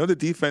 I know the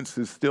defense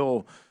is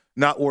still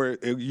not where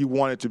you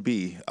want it to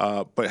be,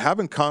 but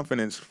having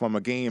confidence from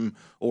a game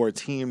or a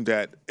team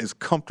that is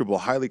comfortable,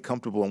 highly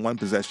comfortable in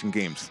one-possession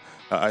games,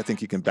 I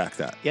think you can back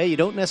that. Yeah, you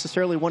don't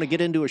necessarily want to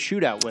get into a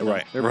shootout with them.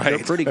 They're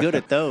pretty good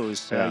at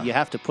those. You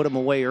have to put them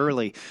away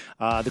early.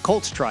 The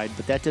Colts tried,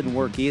 but that didn't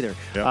work either.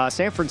 Yeah.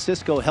 San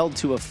Francisco held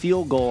to a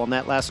field goal on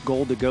that last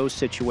goal-to-go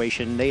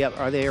situation. They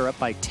are up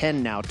by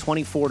 10 now,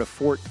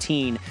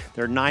 24-14.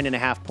 They're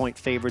 9.5-point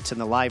favorites in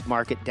the live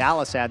market.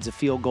 Dallas adds a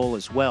field goal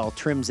as well,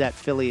 trims that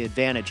Philly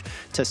advantage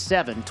to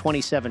 7,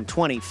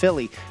 27-20.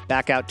 Philly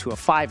back out to a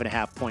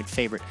 5.5-point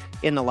favorite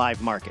in the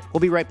live market. We'll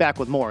be right back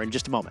with more in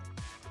just a moment.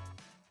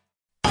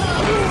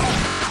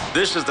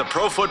 This is the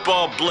Pro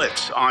Football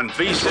Blitz on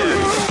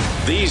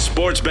VSiN, the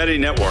Sports Betting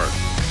Network.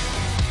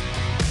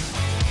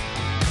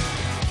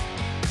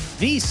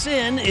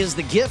 VSiN is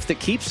the gift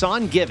that keeps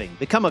on giving.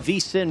 Become a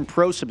VSiN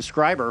Pro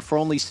subscriber for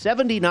only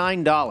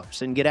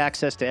 $79 and get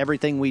access to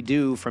everything we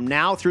do from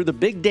now through the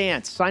big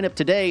dance. Sign up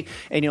today,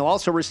 and you'll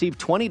also receive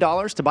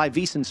 $20 to buy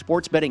VSiN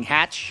sports betting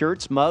hats,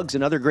 shirts, mugs,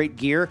 and other great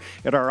gear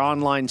at our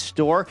online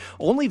store.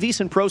 Only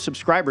VSiN Pro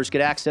subscribers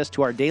get access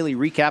to our daily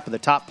recap of the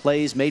top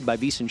plays made by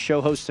VSiN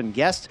show hosts and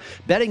guests,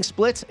 betting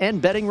splits,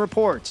 and betting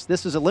reports.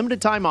 This is a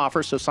limited-time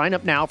offer, so sign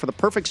up now for the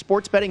perfect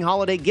sports betting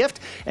holiday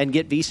gift and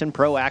get VSiN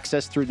Pro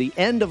access through the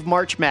end of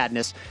March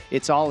Madness.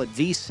 It's all at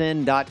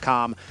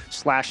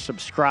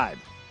vsin.com/subscribe.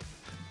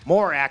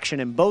 More action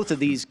in both of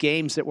these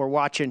games that we're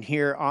watching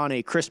here on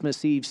a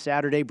Christmas Eve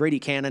Saturday. Brady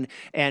Cannon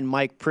and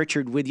Mike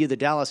Pritchard with you. The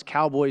Dallas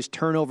Cowboys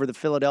turn over the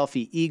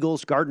Philadelphia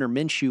Eagles. Gardner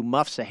Minshew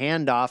muffs a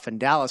handoff, and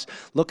Dallas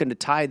looking to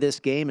tie this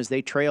game as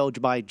they trailed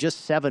by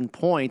just 7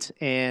 points,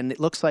 and it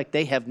looks like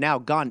they have now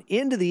gone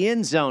into the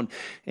end zone.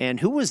 And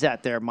who was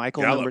that there,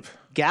 Michael? Gallup.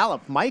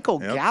 Michael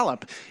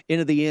Gallup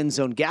into the end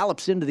zone.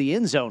 Gallups into the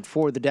end zone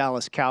for the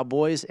Dallas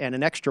Cowboys, and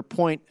an extra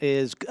point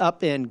is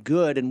up and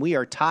good, and we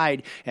are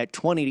tied at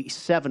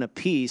 27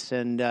 apiece,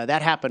 and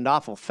that happened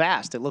awful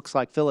fast. It looks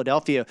like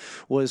Philadelphia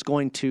was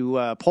going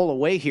to pull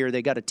away here.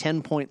 They got a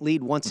 10-point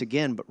lead once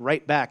again, but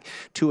right back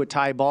to a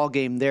tie ball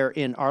game there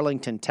in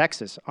Arlington,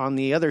 Texas. On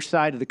the other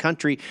side of the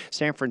country,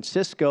 San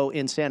Francisco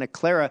in Santa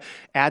Clara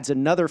adds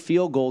another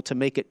field goal to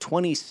make it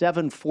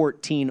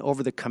 27-14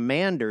 over the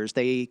Commanders.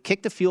 They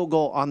kicked a field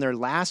goal on their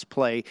last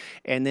play,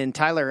 and then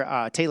Taylor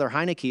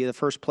Heinicke, the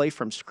first play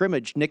from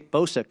scrimmage, Nick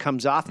Bosa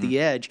comes off the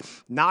edge,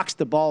 knocks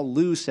the ball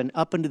loose and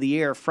up into the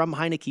air from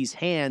Heinicke's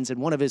hands, and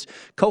one of his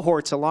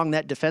cohorts along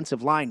that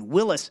defensive line,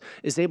 Willis,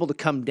 is able to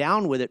come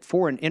down with it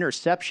for an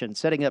interception,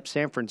 setting up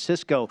San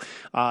Francisco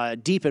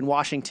deep in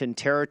Washington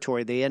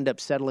territory. They end up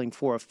settling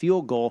for a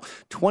field goal,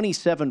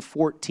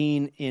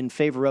 27-14 in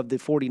favor of the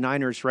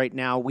 49ers right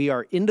now. We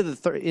are into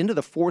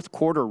the fourth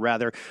quarter,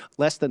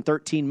 less than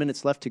 13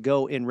 minutes left to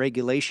go in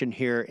regulation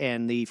here,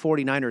 and the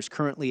 49ers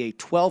currently a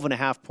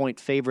 12.5-point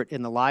favorite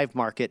in the live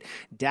market.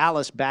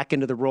 Dallas back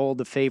into the role of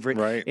the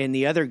favorite in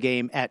the other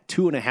game at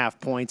 2.5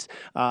 points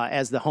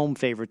as the home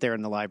favorite there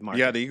in the live market.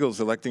 Yeah, the Eagles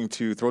electing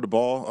to throw the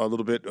ball a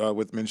little bit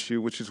with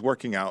Minshew, which is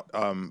working out.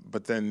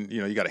 But then,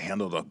 you got to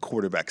handle the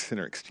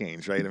quarterback-center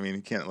exchange, right? I mean,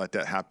 you can't let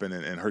that happen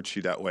and hurt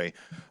you that way.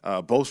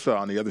 Bosa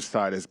on the other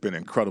side has been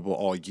incredible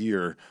all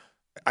year.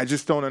 I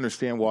just don't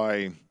understand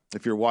why,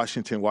 if you're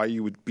Washington, why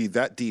you would be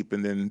that deep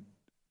and then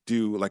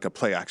do like a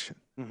play action.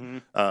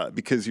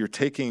 Because you're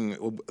taking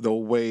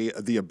away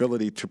the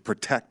ability to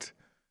protect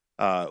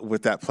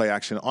with that play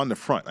action on the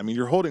front. I mean,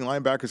 you're holding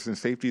linebackers and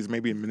safeties,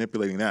 maybe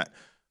manipulating that.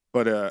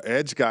 But an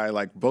edge guy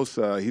like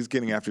Bosa, he's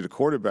getting after the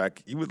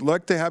quarterback. You would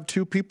like to have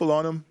two people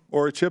on him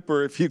or a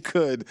chipper if you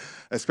could,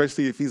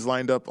 especially if he's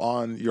lined up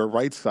on your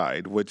right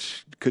side,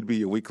 which could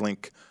be a weak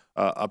link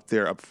up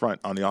there up front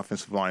on the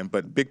offensive line.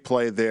 But big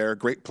play there,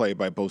 great play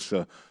by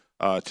Bosa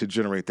to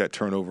generate that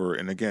turnover.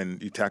 And, again,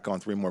 you tack on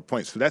 3 more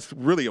points. So that's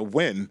really a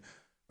win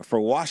for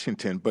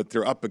Washington, but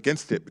they're up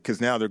against it because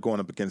now they're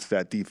going up against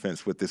that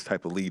defense with this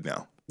type of lead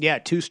now. Yeah,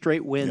 2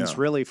 straight wins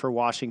really for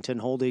Washington,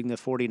 holding the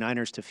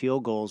 49ers to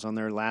field goals on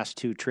their last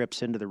 2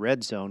 trips into the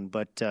red zone.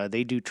 But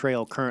they do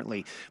trail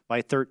currently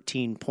by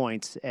 13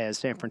 points as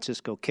San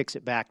Francisco kicks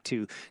it back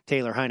to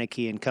Taylor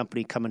Heinicke and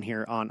company coming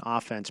here on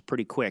offense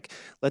pretty quick.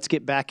 Let's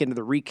get back into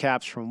the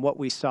recaps from what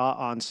we saw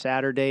on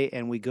Saturday,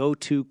 and we go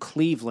to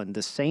Cleveland.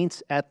 The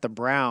Saints at the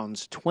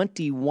Browns,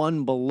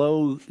 21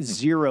 below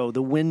zero,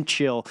 the wind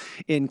chill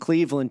in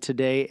Cleveland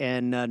today,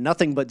 and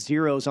nothing but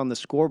zeros on the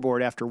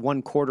scoreboard after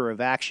 1 quarter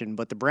of action.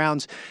 But the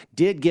Browns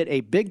did get a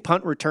big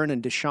punt return,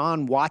 and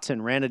Deshaun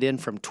Watson ran it in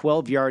from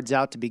 12 yards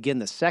out to begin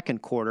the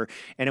second quarter,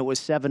 and it was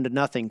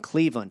 7-0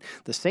 Cleveland.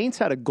 The Saints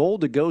had a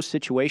goal-to-go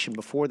situation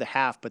before the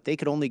half, but they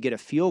could only get a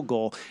field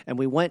goal, and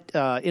we went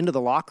into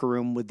the locker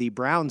room with the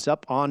Browns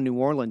up on New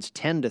Orleans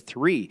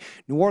 10-3.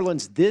 New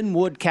Orleans then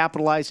would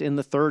capitalize in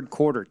the third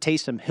quarter.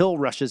 Taysom Hill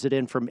rushes it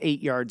in from 8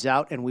 yards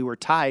out, and we were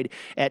tied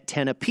at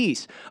 10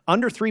 apiece.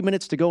 Under 3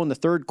 minutes to go in the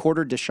third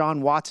quarter,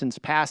 Deshaun Watson's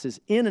pass is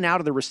in and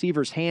out of the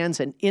receiver's hands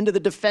and into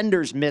the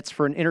defender's mitts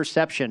for an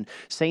interception.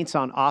 Saints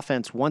on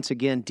offense once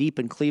again deep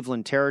in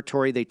Cleveland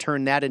territory. They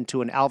turned that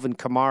into an Alvin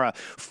Kamara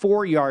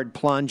 4-yard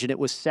plunge, and it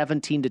was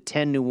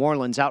 17-10 New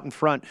Orleans out in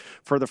front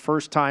for the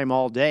first time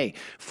all day.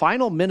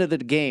 Final minute of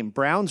the game,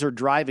 Browns are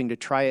driving to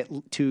try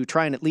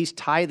and at least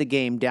tie the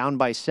game down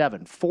by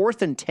 7.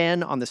 4th and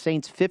 10 on the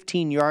Saints'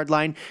 15-yard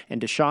line, and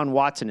Deshaun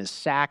Watson is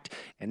sacked,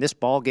 and this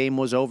ball game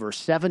was over.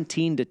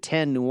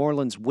 17-10, New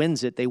Orleans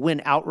wins it. They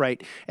win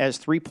outright as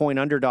 3-point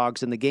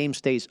underdogs, and the game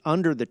stays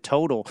under the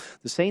total.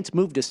 The Saints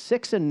move to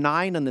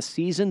 6-9 on the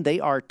season.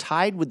 They are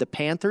tied with the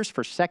Panthers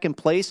for second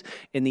place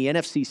in the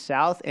NFC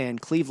South,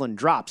 and Cleveland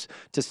drops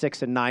to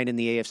 6-9 in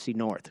the AFC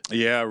North.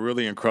 Yeah,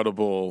 really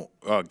incredible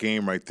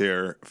game right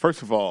there.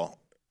 First of all,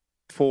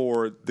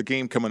 for the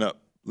game coming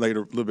up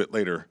later, a little bit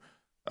later,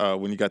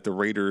 when you got the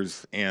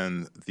Raiders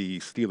and the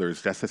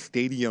Steelers, that's a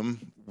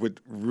stadium with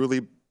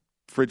really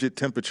frigid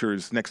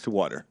temperatures next to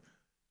water.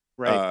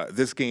 Right.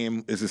 This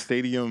game is a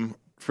stadium,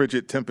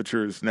 frigid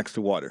temperatures next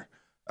to water.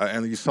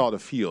 And you saw the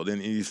field,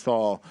 and you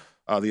saw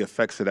the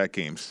effects of that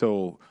game.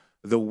 So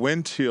the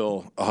wind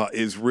chill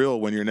is real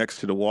when you're next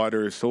to the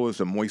water. So is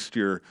the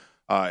moisture.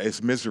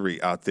 It's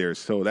misery out there.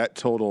 So that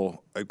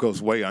total, it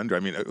goes way under. I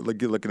mean,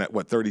 you're looking at,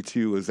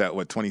 32? Is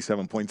that,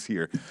 27 points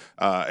here?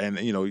 And,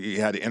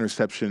 you had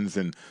interceptions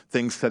and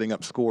things setting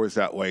up scores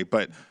that way.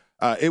 But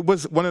it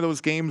was one of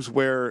those games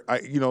where,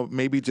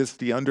 maybe just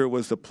the under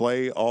was the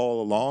play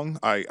all along.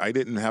 I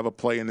didn't have a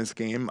play in this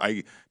game.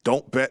 I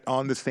don't bet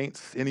on the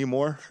Saints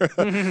anymore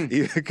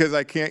because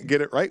I can't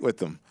get it right with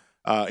them.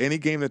 Any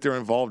game that they're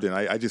involved in,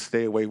 I just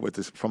stay away with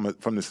this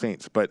from the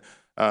Saints. But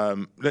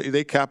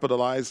they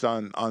capitalized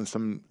on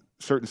some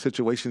certain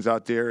situations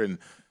out there, and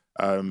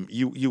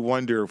you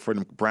wonder from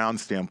the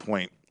Browns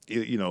standpoint,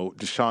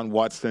 Deshaun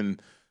Watson,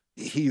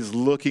 he's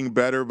looking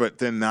better, but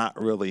then not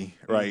really,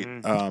 right?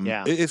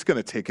 It's going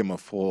to take him a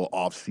full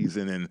off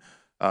season, and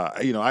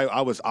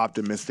I was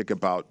optimistic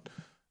about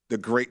the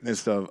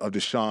greatness of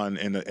Deshaun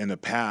in the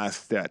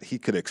past that he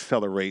could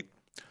accelerate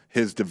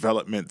his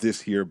development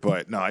this year.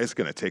 But no, it's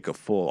going to take a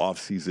full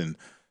offseason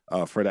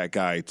for that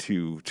guy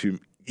to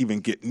even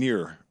get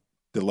near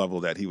the level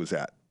that he was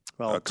at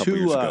a couple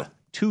years ago.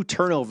 2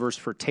 turnovers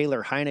for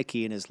Taylor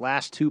Heinicke in his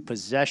last 2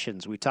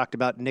 possessions. We talked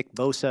about Nick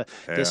Bosa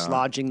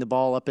dislodging the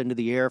ball up into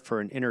the air for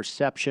an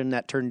interception.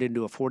 That turned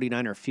into a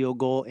 49er field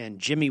goal. And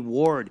Jimmy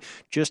Ward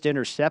just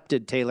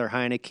intercepted Taylor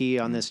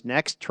Heinicke on this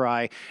next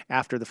try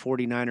after the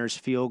 49ers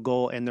field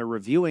goal, and they're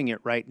reviewing it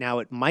right now.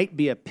 It might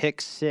be a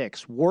pick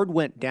 6. Ward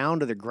went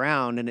down to the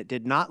ground, and it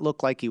did not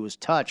look like he was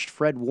touched.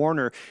 Fred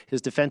Warner, his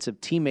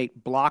defensive teammate,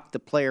 blocked the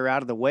player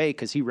out of the way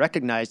because he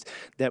recognized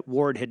that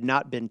Ward had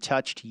not been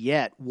touched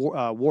yet.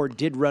 Ward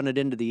did run it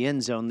into the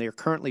end zone. They're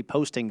currently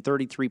posting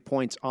 33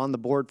 points on the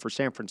board for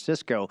San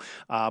Francisco,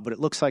 but it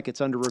looks like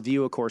it's under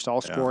review. Of course,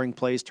 all scoring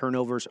plays,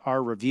 turnovers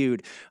are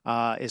reviewed.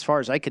 As far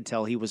as I could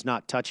tell, he was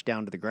not touched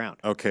down to the ground.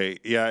 Okay,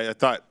 yeah, I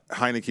thought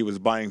Heinicke was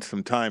buying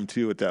some time,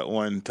 too, with that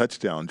one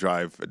touchdown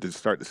drive to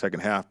start the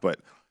second half, but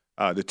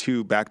the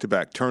 2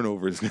 back-to-back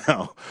turnovers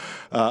now.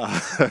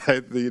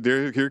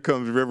 Here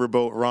comes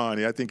Riverboat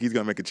Ron. I think he's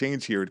going to make a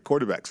change here at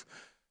quarterbacks.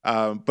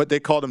 But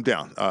they called him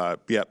down. I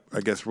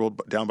guess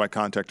ruled down by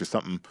contact or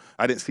something.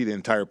 I didn't see the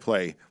entire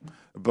play.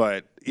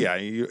 But, yeah,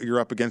 you're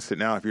up against it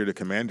now if you're the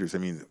Commanders. I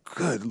mean,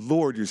 good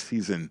Lord, your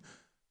season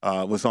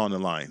was on the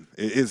line.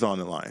 It is on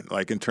the line,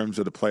 like in terms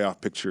of the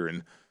playoff picture.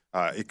 And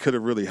it could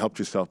have really helped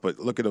yourself. But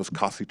look at those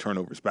costly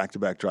turnovers,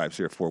 back-to-back drives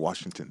here for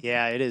Washington.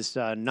 Yeah, it is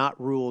not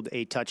ruled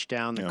a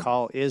touchdown. The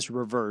call is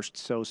reversed.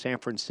 So San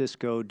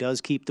Francisco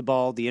does keep the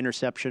ball. The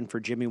interception for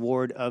Jimmy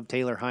Ward of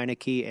Taylor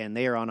Heinicke, and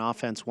they are on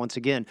offense once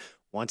again,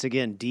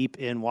 deep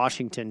in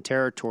Washington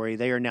territory.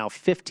 They are now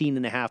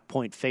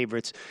 15.5-point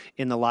favorites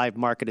in the live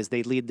market as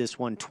they lead this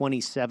one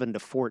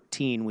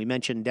 27-14. We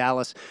mentioned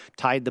Dallas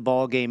tied the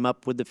ball game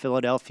up with the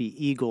Philadelphia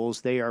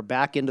Eagles. They are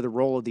back into the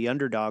role of the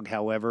underdog,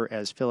 however,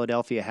 as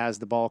Philadelphia has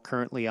the ball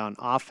currently on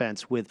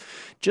offense with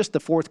just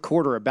the fourth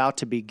quarter about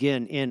to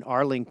begin in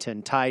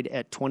Arlington, tied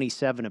at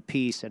 27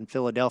 apiece, and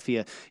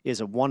Philadelphia is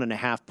a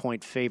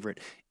 1.5-point favorite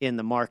in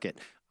the market.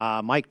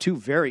 Mike, 2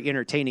 very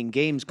entertaining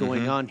games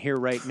going on here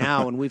right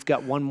now, and we've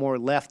got one more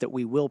left that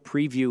we will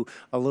preview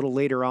a little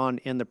later on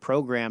in the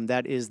program.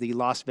 That is the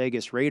Las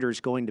Vegas Raiders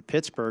going to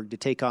Pittsburgh to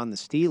take on the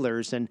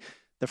Steelers. And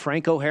the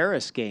Franco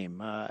Harris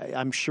game.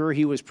 I'm sure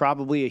he was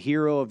probably a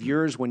hero of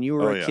yours when you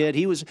were a kid.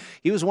 He was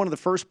one of the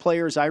first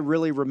players I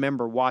really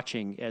remember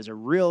watching as a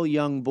real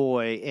young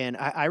boy, and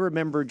I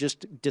remember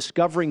just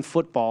discovering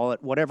football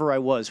at whatever I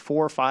was,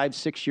 4, 5,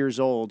 6 years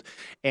old,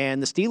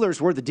 and the Steelers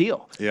were the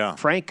deal. Yeah.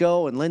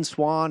 Franco and Lynn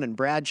Swann and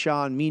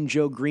Bradshaw and Mean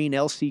Joe Green,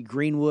 L.C.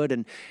 Greenwood,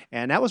 and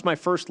that was my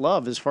first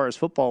love as far as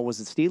football was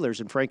the Steelers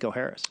and Franco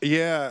Harris.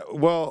 Yeah,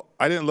 well,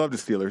 I didn't love the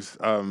Steelers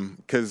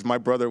because my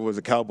brother was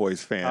a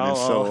Cowboys fan, and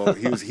so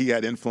he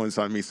had influence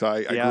on me. So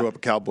I grew up a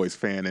Cowboys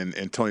fan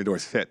and Tony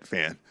Dorsett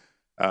fan,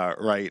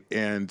 right?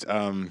 And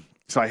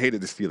so I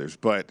hated the Steelers,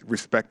 but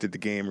respected the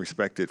game,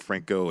 respected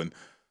Franco and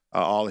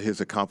all of his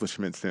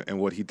accomplishments and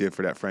what he did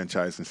for that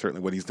franchise, and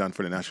certainly what he's done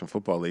for the National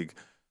Football League.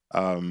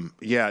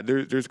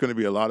 There's going to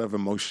be a lot of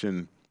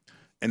emotion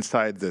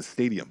inside the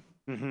stadium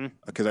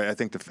because I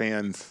think the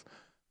fans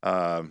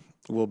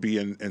will be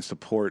in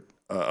support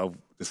of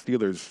the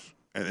Steelers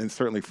and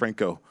certainly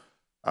Franco.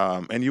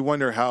 And you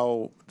wonder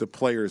how the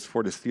players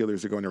for the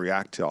Steelers are going to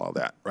react to all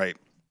that, right?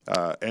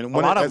 And a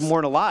lot of them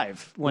weren't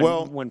alive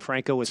when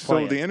Franco was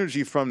playing. So the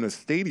energy from the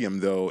stadium,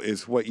 though,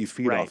 is what you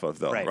feed off of,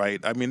 though, right?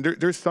 I mean,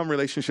 there's some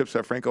relationships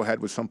that Franco had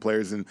with some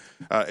players, and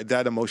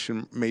that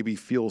emotion maybe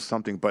fuels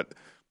something. But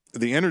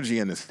the energy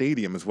in the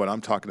stadium is what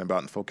I'm talking about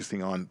and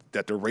focusing on,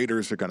 that the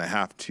Raiders are going to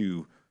have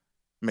to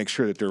make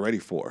sure that they're ready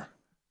for.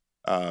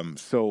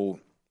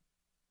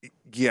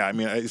 Yeah, I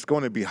mean, it's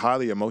going to be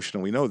highly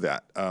emotional. We know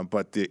that.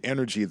 But the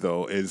energy,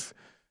 though, is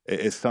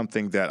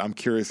something that I'm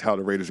curious how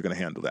the Raiders are going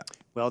to handle that.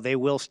 Well, they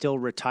will still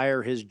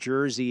retire his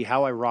jersey.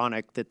 How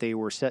ironic that they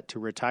were set to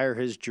retire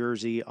his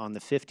jersey on the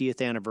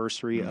 50th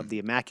anniversary of the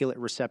Immaculate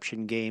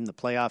Reception game, the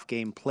playoff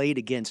game played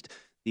against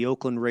the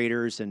Oakland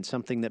Raiders, and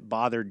something that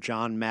bothered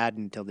John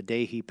Madden till the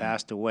day he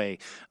passed away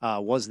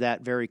was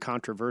that very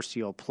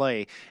controversial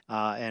play.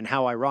 And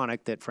how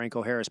ironic that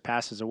Franco Harris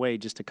passes away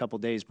just a couple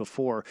days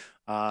before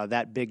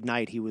that big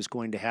night he was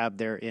going to have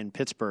there in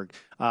Pittsburgh.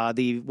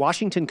 The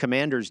Washington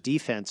Commanders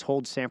defense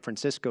holds San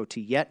Francisco to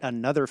yet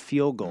another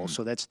field goal.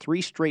 So that's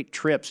 3 straight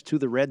trips to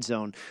the red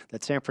zone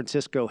that San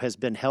Francisco has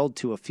been held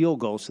to a field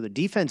goal. So the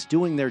defense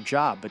doing their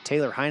job, but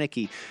Taylor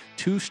Heinicke,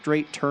 2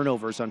 straight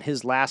turnovers on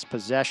his last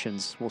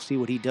possessions. We'll see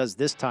what he does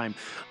this time.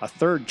 A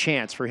third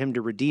chance for him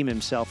to redeem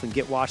himself and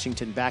get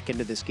Washington back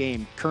into this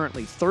game.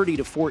 Currently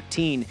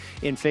 30-14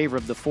 in favor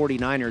of the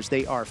 49ers.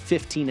 They are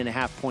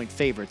 15.5-point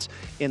favorites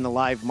in the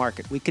live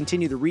market. We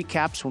continue the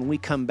recaps when we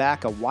come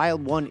back. A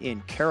wild one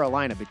in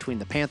Carolina between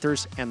the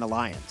Panthers and the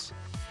Lions.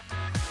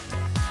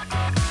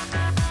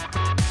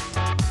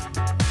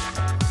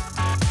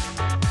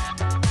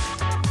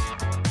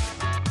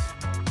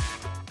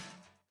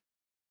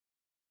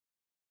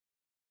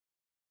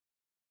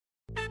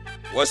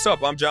 What's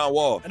up? I'm John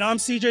Wall. And I'm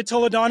CJ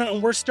Toledano,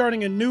 and we're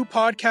starting a new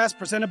podcast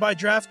presented by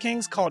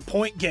DraftKings called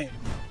Point Game.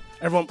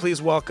 Everyone,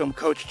 please welcome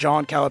Coach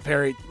John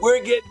Calipari.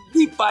 We're getting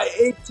beat by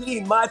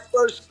 18. My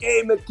first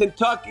game in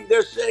Kentucky,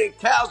 they're saying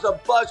Cal's a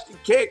bust. He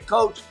can't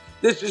coach.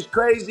 This is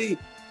crazy.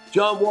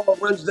 John Wall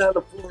runs down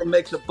the floor and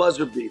makes a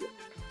buzzer beater.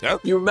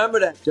 Yep. You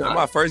remember that, John? That's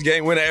my first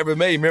game winner I ever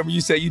made. Remember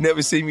you said you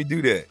never see me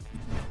do that.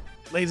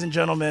 Ladies and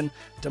gentlemen,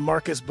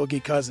 DeMarcus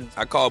Boogie Cousins.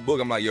 I called Boog.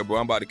 I'm like, yo, bro,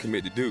 I'm about to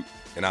commit to Duke.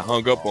 And I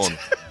hung up on him.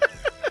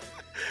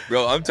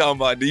 Bro, I'm talking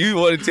about, do you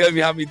want to tell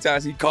me how many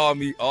times he called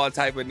me all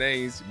type of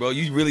names? Bro,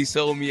 you really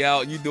sold me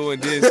out. You doing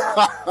this.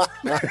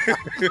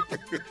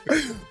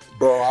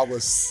 Bro, I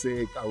was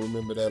sick. I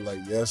remember that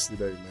like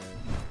yesterday,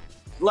 man.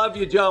 Love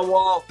you, John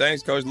Wall.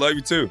 Thanks, Coach. Love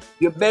you, too.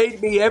 You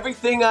made me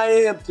everything I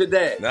am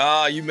today.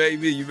 Nah, you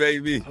made me. You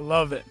made me. I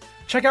love it.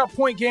 Check out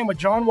Point Game with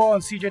John Wall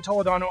and CJ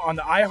Toledano on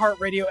the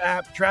iHeartRadio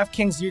app,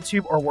 DraftKings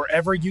YouTube, or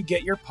wherever you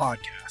get your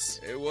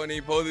podcasts. It wasn't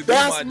even supposed to be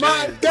That's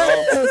my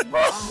dance,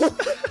 bro.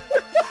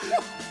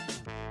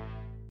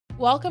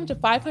 Welcome to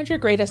 500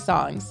 Greatest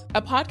Songs,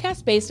 a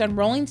podcast based on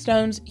Rolling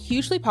Stone's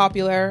hugely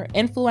popular,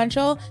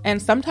 influential,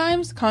 and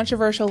sometimes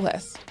controversial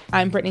list.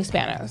 I'm Brittany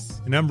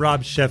Spanos. And I'm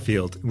Rob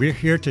Sheffield. We're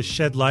here to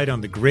shed light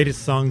on the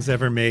greatest songs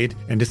ever made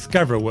and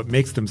discover what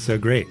makes them so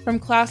great. From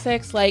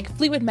classics like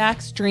Fleetwood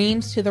Mac's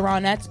Dreams to the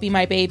Ronettes' Be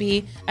My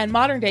Baby, and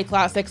modern-day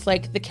classics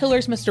like The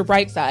Killer's Mr.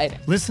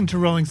 Brightside. Listen to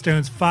Rolling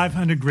Stone's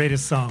 500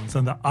 Greatest Songs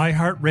on the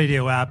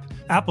iHeartRadio app,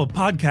 Apple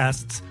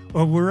Podcasts,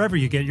 or wherever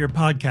you get your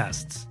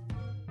podcasts.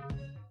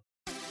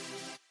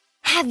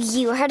 Have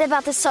you heard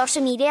about the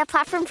social media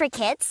platform for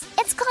kids?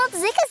 It's called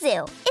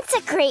Zigazoo. It's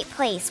a great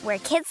place where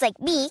kids like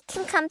me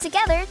can come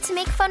together to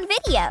make fun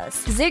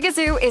videos.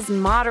 Zigazoo is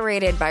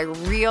moderated by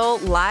real,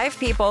 live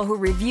people who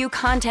review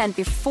content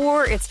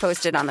before it's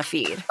posted on the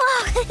feed.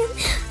 Oh,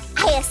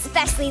 I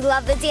especially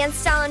love the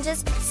dance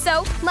challenges.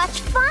 So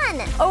much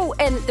fun. Oh,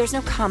 and there's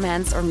no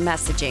comments or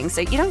messaging, so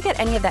you don't get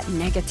any of that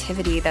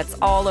negativity that's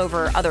all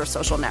over other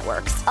social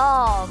networks.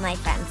 Oh, my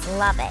friends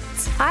love it.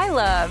 I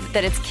love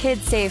that it's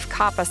kid-safe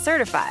COPPA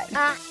certified.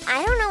 I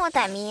don't know what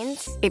that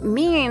means. It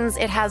means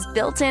it has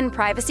built-in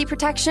privacy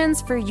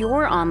protections for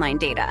your online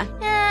data.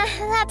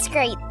 That's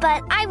great,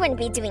 but I wouldn't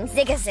be doing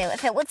Zigazoo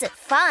if it wasn't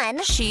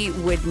fun. She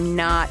would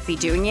not be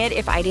doing it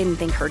if I didn't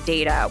think her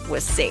data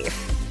was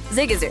safe.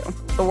 Zigazoo,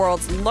 the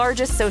world's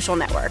largest social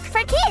network.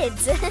 For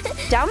kids!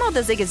 Download the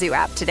Zigazoo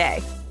app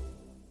today.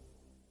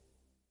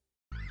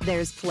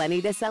 There's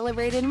plenty to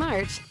celebrate in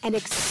March and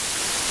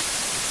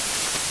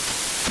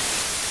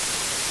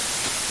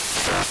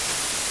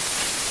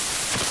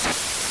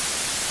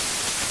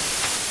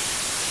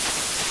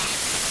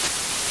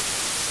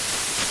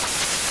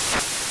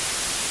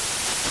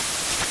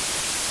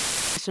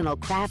National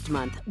Craft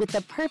Month with the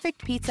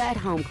perfect pizza at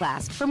home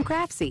class from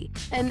Craftsy.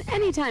 And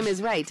anytime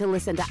is right to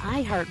listen to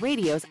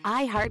iHeartRadio's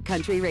iHeart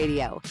Country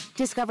Radio.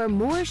 Discover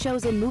more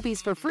shows and movies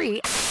for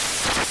free.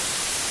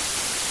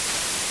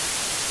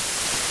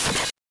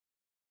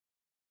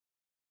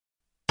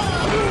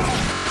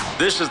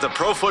 This is the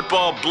Pro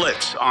Football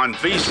Blitz on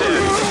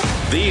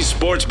VSiN, the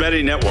sports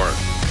betting network.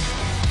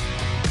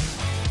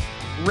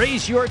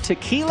 Raise your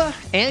tequila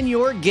and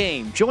your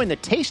game. Join the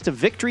Taste of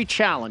Victory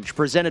Challenge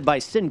presented by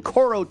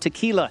Cincoro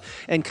Tequila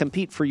and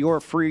compete for your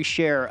free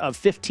share of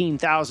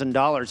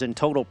 $15,000 in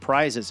total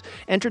prizes.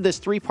 Enter this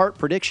 3-part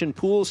prediction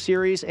pool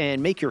series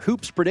and make your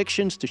hoops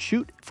predictions to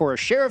shoot for a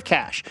share of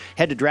cash.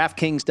 Head to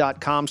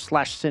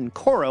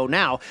DraftKings.com/Cincoro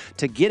now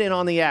to get in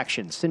on the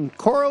action.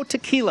 Cincoro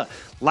Tequila.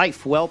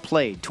 Life well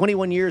played.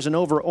 21 years and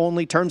over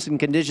only. Terms and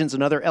conditions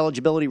and other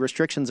eligibility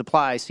restrictions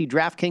apply. See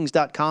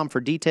DraftKings.com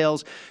for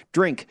details.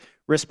 Drink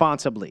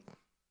responsibly.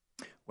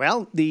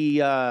 Well,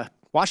 the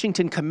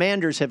Washington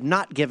Commanders have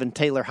not given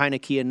Taylor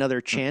Heineke another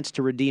chance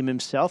to redeem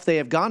himself. They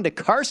have gone to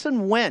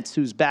Carson Wentz,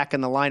 who's back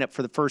in the lineup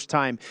for the first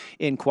time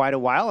in quite a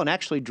while and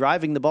actually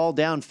driving the ball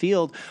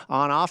downfield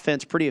on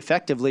offense pretty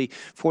effectively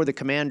for the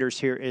Commanders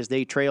here as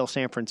they trail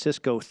San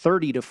Francisco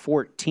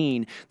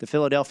 30-14. The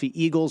Philadelphia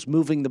Eagles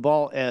moving the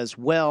ball as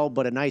well,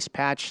 but a nice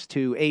patch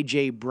to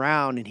A.J.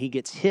 Brown, and he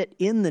gets hit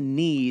in the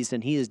knees,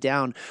 and he is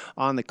down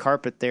on the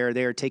carpet there.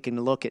 They are taking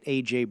a look at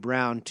A.J.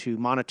 Brown to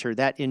monitor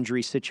that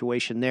injury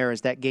situation there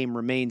as that game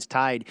remains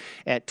tied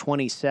at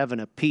 27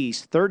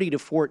 apiece.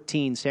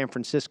 30-14, San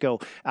Francisco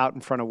out in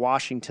front of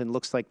Washington.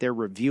 Looks like they're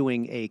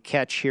reviewing a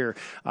catch here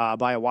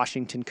by a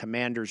Washington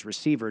Commanders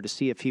receiver to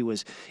see if he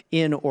was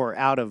in or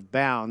out of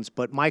bounds.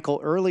 But,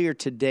 Michael, earlier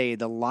today,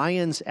 the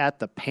Lions at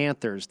the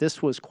Panthers,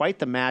 this was quite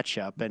the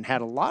matchup and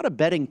had a lot of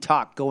betting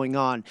talk going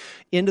on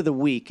into the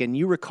week. And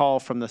you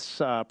recall from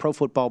the Pro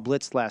Football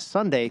Blitz last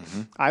Sunday,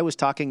 I was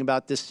talking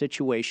about this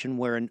situation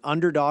where an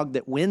underdog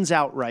that wins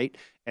outright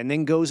and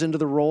then goes into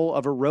the role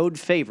of a road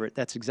favorite.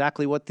 That's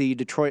exactly what the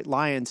Detroit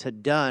Lions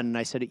had done. And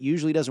I said it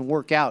usually doesn't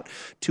work out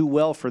too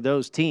well for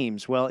those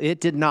teams. Well,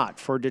 it did not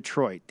for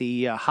Detroit.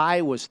 The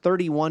high was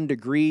 31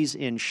 degrees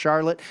in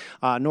Charlotte,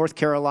 North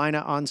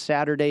Carolina on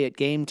Saturday at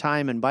game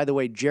time. And by the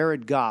way,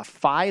 Jared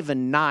Goff,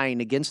 5-9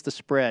 against the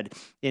spread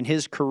in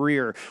his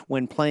career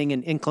when playing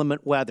in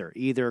inclement weather,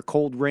 either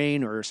cold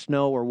rain or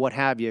snow or what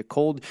have you.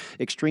 Cold,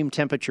 extreme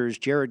temperatures.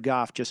 Jared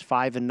Goff just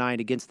 5-9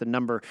 against the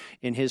number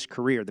in his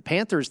career. The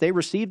Panthers, they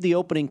received the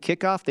opening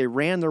kickoff. They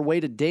ran their way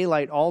to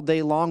daylight all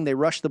day long. They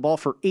rushed the ball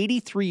for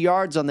 83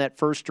 yards on that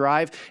first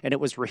drive, and it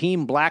was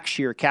Raheem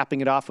Blackshear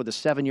capping it off with a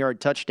 7-yard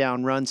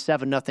touchdown run,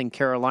 7-0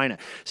 Carolina.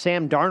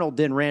 Sam Darnold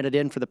then ran it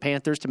in for the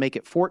Panthers to make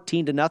it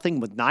 14-0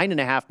 with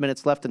 9.5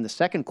 minutes left in the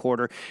second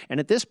quarter. And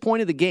at this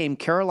point of the game,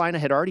 Carolina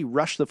had already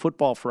rushed the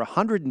football for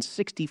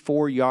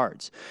 164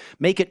 yards.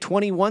 Make it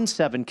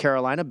 21-7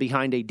 Carolina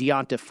behind a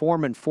Deonta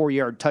Foreman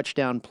 4-yard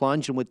touchdown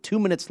plunge. And with 2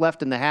 minutes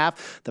left in the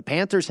half, the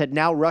Panthers had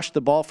now rushed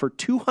the ball for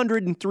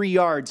 203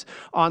 yards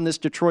on this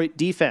Detroit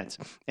defense.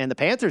 And the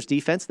Panthers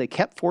defense, they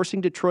kept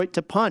forcing Detroit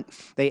to punt.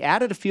 They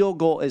added a field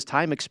goal as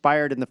time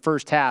expired in the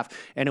first half,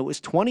 and it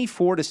was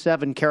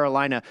 24-7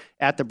 Carolina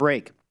at the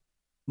break.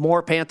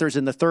 More Panthers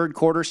in the third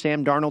quarter.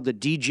 Sam Darnold to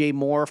DJ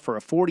Moore for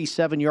a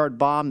 47-yard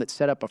bomb that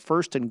set up a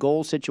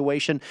first-and-goal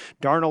situation.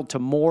 Darnold to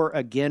Moore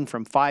again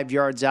from 5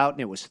 yards out,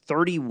 and it was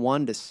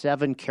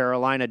 31-7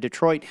 Carolina.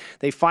 Detroit,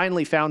 they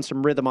finally found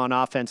some rhythm on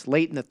offense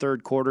late in the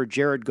third quarter.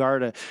 Jared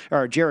Goff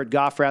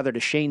to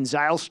Shane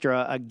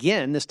Zylstra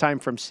again, this time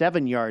from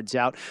 7 yards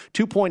out.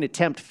 2-point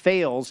attempt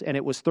fails, and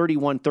it was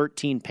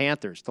 31-13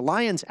 Panthers. The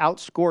Lions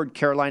outscored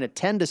Carolina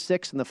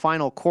 10-6 in the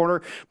final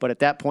quarter, but at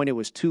that point it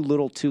was too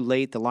little too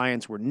late. The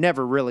Lions were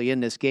never really in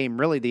this game,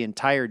 really the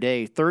entire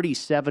day.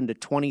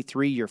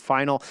 37-23 your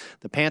final.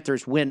 The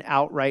Panthers win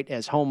outright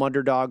as home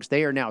underdogs.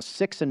 They are now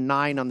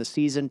 6-9 on the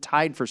season,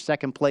 tied for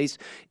second place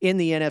in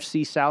the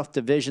NFC South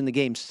Division. The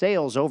game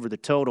sails over the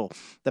total.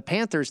 The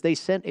Panthers, they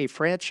sent a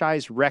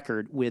franchise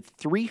record with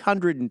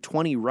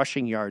 320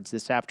 rushing yards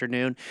this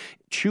afternoon.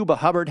 Chuba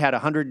Hubbard had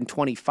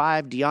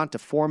 125. Deonta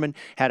Foreman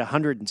had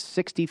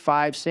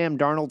 165. Sam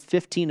Darnold,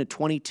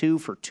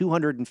 15-22 for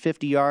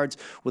 250 yards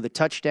with a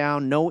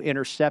touchdown, no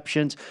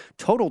interceptions.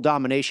 Total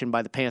domination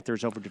by the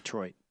Panthers over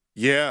Detroit.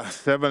 Yeah,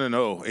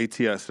 7-0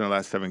 ATS in the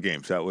last 7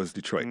 games. That was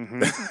Detroit.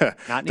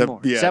 Mm-hmm. Not anymore.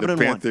 The 7-1.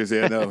 Panthers,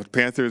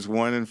 Panthers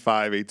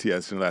 1-5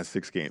 ATS in the last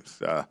 6 games.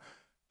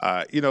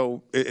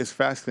 It's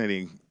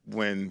fascinating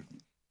when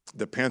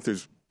the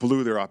Panthers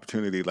blew their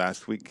opportunity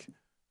last week.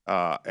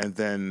 And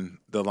then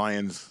the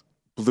Lions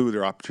blew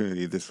their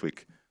opportunity this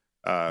week.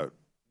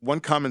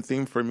 One common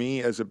theme for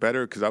me as a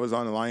bettor, because I was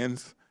on the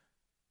Lions,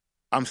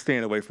 I'm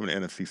staying away from the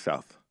NFC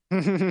South.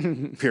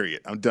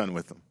 Period. I'm done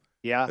with them.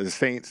 Yeah. The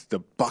Saints, the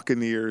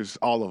Buccaneers,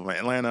 all of them.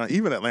 Atlanta,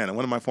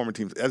 one of my former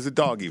teams, as a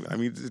dog even. I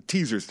mean, the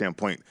teaser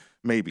standpoint,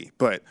 maybe.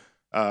 But,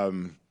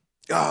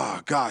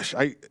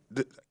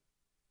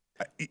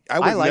 I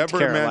liked never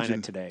Carolina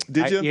imagine today.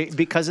 Did you?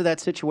 Because of that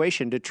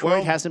situation.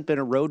 Detroit hasn't been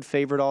a road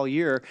favorite all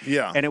year.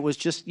 Yeah. And it was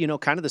just,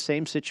 kind of the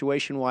same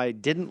situation why I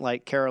didn't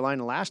like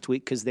Carolina last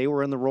week, because they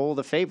were in the role of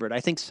the favorite.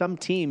 I think some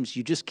teams,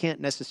 you just can't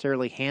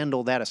necessarily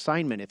handle that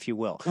assignment, if you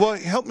will. Well,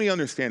 help me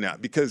understand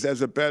that, because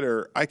as a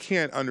bettor, I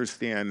can't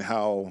understand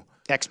how...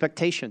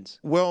 Expectations.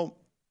 Well,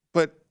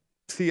 but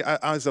see,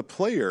 as a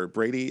player,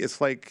 Brady,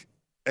 it's like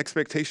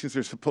expectations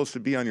are supposed to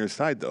be on your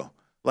side, though.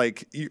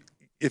 Like,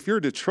 if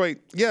you're Detroit,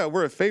 yeah,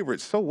 we're a favorite.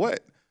 So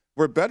what?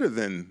 We're better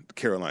than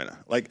Carolina.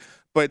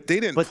 But they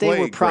didn't. But play they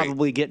were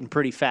probably great. getting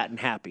pretty fat and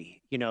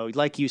happy.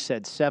 Like you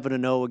said,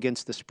 7-0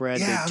 against the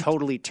spread. Yeah, they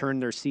totally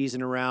turned their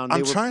season around.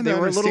 I'm trying to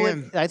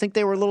understand. I think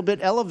they were a little bit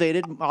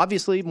elevated,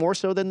 obviously more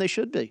so than they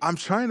should be. I'm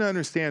trying to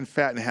understand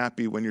fat and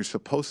happy when you're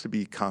supposed to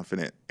be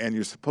confident and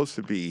you're supposed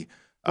to be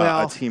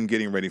a team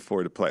getting ready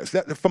for the playoffs.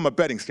 That, from a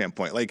betting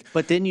standpoint,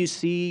 But then you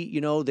see,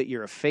 that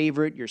you're a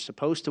favorite. You're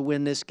supposed to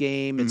win this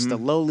game. It's the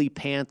lowly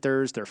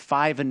Panthers. They're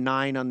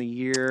 5-9 on the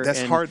year.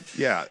 That's hard.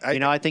 Yeah.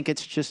 I think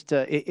it's just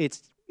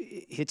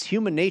it's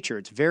human nature.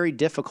 It's very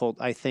difficult,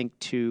 I think,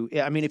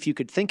 if you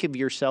could think of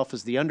yourself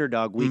as the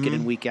underdog week in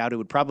and week out, it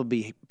would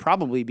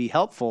probably be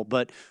helpful.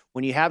 But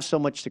when you have so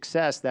much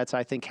success, that's,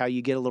 I think, how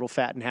you get a little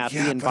fat and happy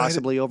and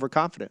possibly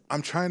overconfident.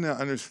 I'm trying to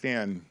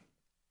understand.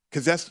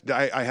 Because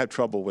I had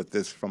trouble with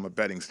this from a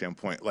betting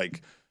standpoint,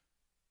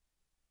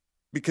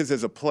 because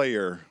as a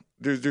player,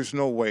 there's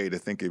no way to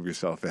think of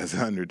yourself as an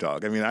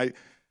underdog. I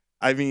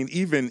mean,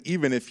 even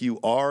if you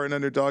are an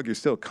underdog, you're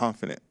still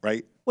confident,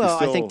 right? Well,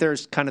 I think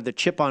there's kind of the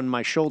chip on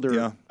my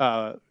shoulder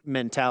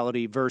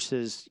mentality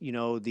versus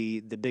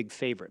the big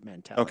favorite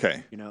mentality.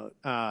 Okay.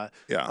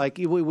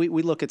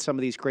 We look at some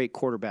of these great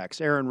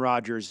quarterbacks. Aaron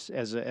Rodgers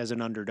as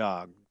an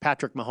underdog.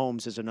 Patrick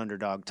Mahomes is an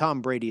underdog.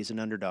 Tom Brady is an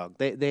underdog.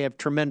 They have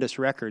tremendous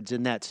records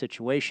in that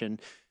situation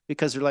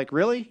because they're like,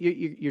 really,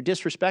 you're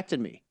disrespecting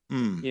me.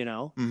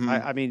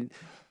 Mm-hmm.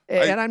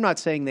 And I'm not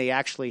saying they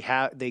actually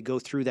they go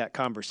through that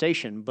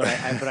conversation, but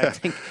I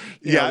think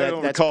I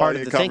don't that's recall part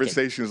any of the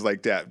conversations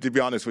like that, to be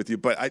honest with you.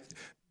 But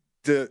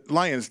the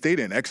Lions, they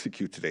didn't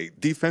execute today.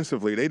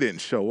 Defensively, they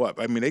didn't show up.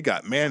 I mean, they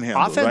got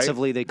manhandled.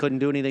 Offensively, right? They couldn't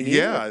do anything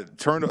either.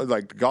 either.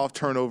 Like golf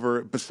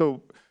turnover. But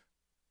so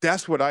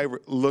that's what I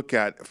look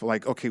at.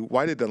 Like, okay,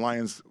 why did the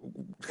Lions?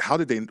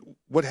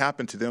 What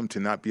happened to them to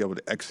not be able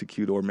to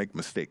execute or make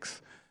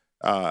mistakes?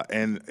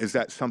 And is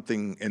that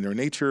something in their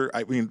nature?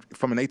 I mean,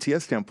 from an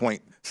ATS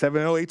standpoint,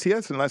 7-0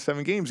 ATS in the last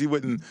 7 games, you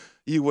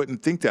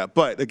wouldn't think that.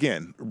 But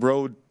again,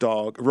 road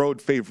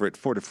favorite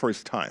for the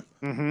first time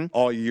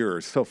all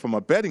year. So from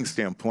a betting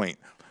standpoint,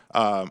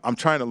 I'm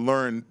trying to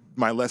learn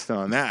my lesson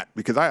on that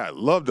because I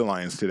love the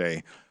Lions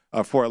today.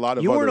 For a lot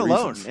of you other weren't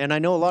alone, reasons. And I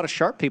know a lot of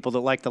sharp people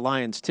that like the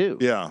Lions too.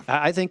 Yeah,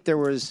 I think there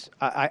was.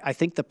 I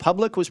think the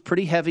public was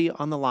pretty heavy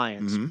on the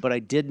Lions, but I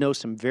did know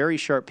some very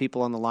sharp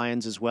people on the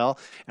Lions as well,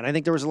 and I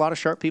think there was a lot of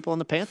sharp people on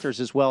the Panthers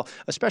as well,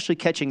 especially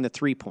catching the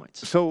 3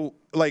 points. So,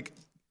 like,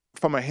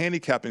 from a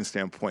handicapping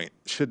standpoint,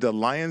 should the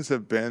Lions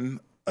have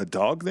been a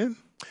dog then?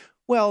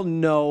 Well,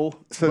 no.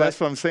 So that's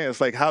what I'm saying. It's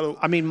like, how do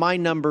I mean,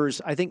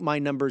 I think my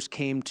numbers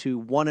came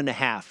to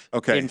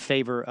 1.5 in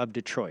favor of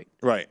Detroit.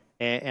 Right.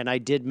 And I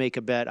did make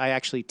a bet. I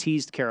actually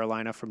teased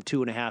Carolina from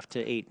 2.5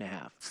 to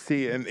 8.5.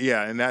 See,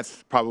 and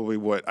that's probably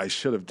what I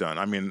should have done.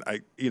 I mean,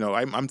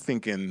 I'm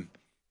thinking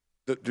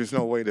that there's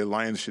no way the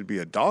Lions should be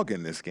a dog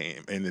in this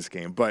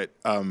game. But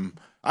I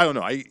don't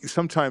know. I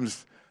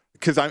sometimes,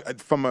 because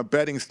from a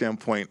betting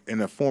standpoint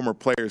and a former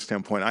player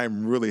standpoint,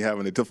 I'm really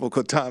having a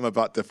difficult time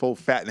about the whole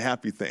fat and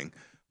happy thing.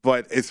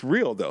 But it's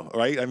real, though,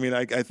 right? I mean,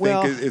 I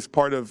think it's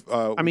part of.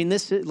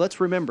 Let's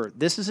remember,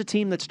 this is a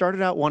team that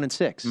started out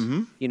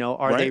 1-6. You know,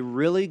 are they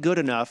really good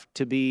enough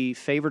to be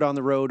favored on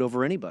the road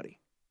over anybody?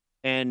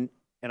 And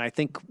I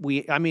think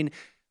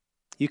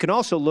you can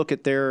also look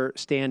at their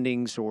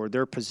standings or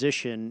their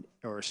position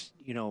or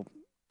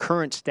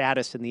current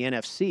status in the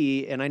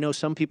NFC. And I know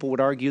some people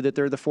would argue that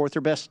they're the fourth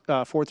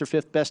or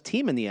fifth best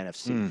team in the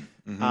NFC.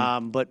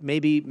 But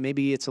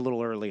maybe it's a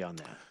little early on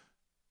that.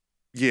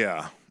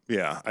 Yeah.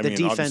 Yeah, the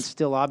defense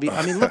still obvious.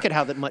 I mean, look at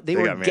how they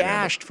were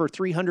gashed for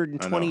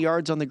 320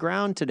 yards on the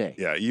ground today.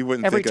 Yeah, you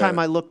wouldn't. Every time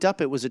I looked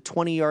up, it was a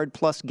 20-yard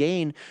plus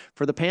gain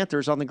for the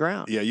Panthers on the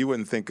ground. Yeah, you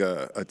wouldn't think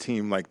a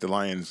team like the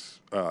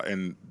Lions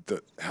and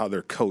how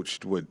they're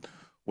coached would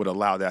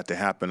allow that to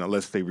happen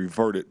unless they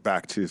reverted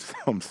back to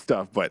some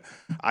stuff. But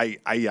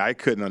I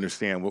couldn't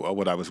understand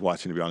what I was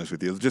watching, to be honest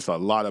with you. It was just a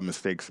lot of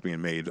mistakes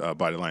being made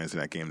by the Lions in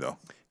that game, though.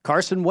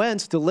 Carson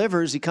Wentz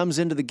delivers. He comes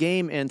into the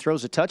game and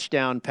throws a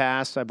touchdown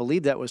pass. I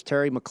believe that was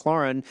Terry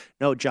McLaurin.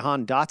 No,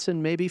 Jahan Dotson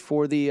maybe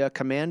for the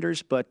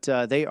Commanders, but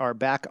they are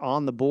back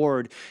on the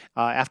board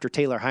after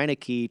Taylor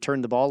Heineke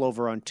turned the ball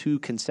over on 2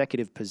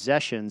 consecutive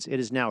possessions.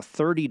 It is now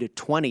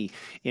 30-20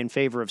 in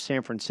favor of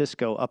San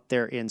Francisco up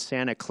there in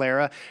Santa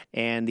Clara,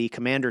 and the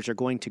Commanders are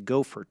going to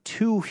go for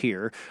 2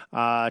 here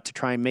to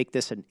try and make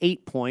this an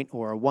 8-point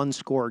or a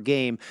 1-score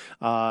game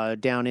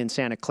down in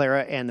Santa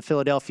Clara, and the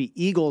Philadelphia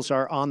Eagles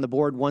are on the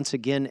board once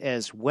again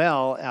as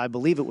well. I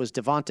believe it was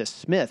Devonta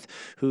Smith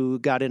who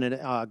got in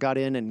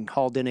and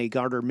hauled in a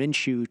Gardner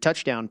Minshew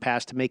touchdown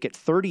pass to make it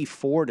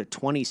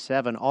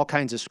 34-27. All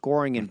kinds of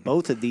scoring in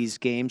both of these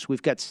games.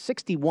 We've got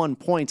 61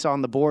 points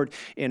on the board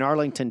in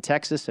Arlington,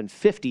 Texas, and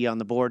 50 on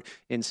the board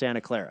in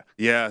Santa Clara.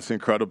 Yeah, it's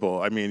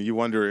incredible. I mean, you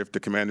wonder if the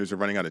Commanders are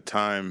running out of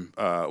time.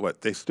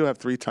 They still have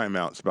 3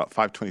 timeouts, about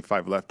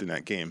 5:25 left in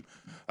that game.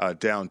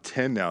 Down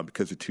 10 now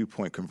because of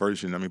 2-point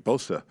conversion. I mean,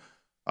 Bosa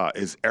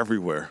is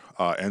everywhere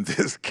in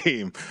this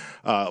game.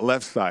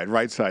 Left side,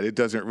 right side, it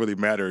doesn't really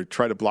matter.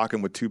 Try to block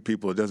him with 2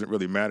 people, it doesn't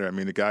really matter. I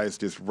mean, the guy is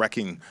just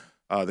wrecking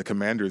the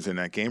Commanders in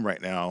that game right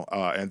now.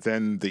 And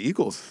then the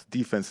Eagles'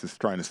 defense is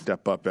trying to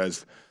step up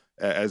as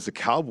the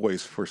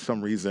Cowboys, for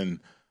some reason,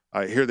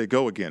 here they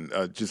go again.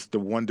 Just the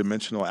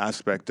one-dimensional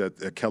aspect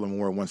that Kellen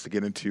Moore wants to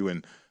get into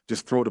and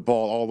just throw the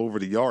ball all over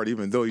the yard,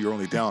 even though you're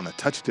only down a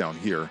touchdown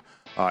here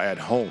at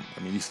home.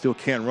 I mean, you still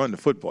can run the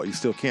football. You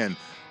still can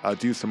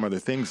do some other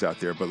things out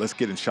there, but let's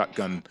get in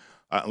shotgun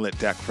and let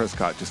Dak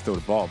Prescott just throw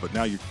the ball. But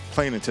now you're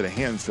playing into the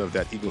hands of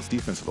that Eagles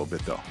defense a little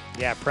bit, though.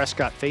 Yeah,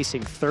 Prescott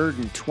facing 3rd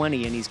and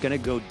 20, and he's going to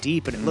go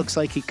deep, and it looks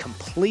like he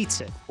completes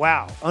it.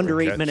 Wow.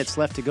 Under 8 minutes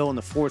left to go in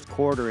the 4th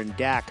quarter, and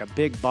Dak, a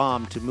big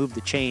bomb to move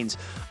the chains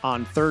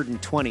on 3rd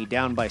and 20,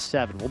 down by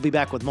 7. We'll be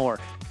back with more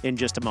in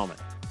just a moment.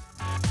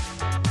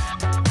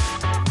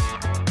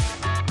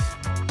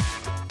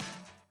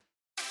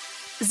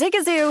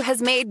 Zigazoo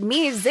has made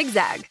me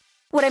zigzag.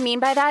 What I mean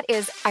by that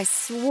is I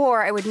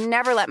swore I would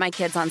never let my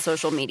kids on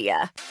social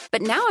media.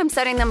 But now I'm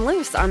setting them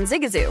loose on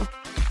Zigazoo.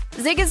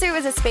 Zigazoo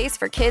is a space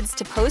for kids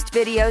to post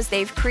videos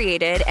they've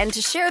created and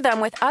to share them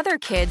with other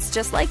kids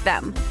just like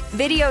them.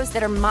 Videos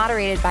that are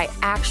moderated by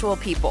actual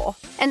people.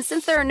 And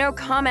since there are no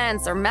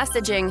comments or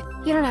messaging,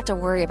 you don't have to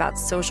worry about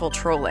social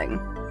trolling.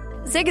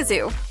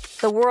 Zigazoo,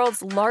 the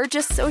world's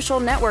largest social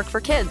network for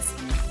kids.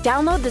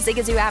 Download the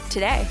Zigazoo app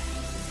today.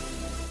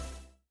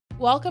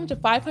 Welcome to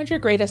 500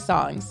 Greatest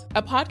Songs,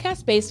 a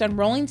podcast based on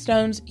Rolling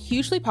Stone's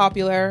hugely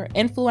popular,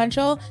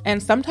 influential,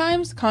 and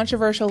sometimes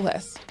controversial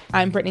list.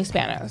 I'm Brittany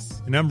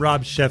Spanos. And I'm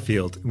Rob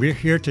Sheffield. We're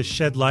here to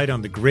shed light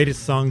on the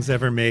greatest songs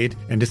ever made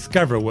and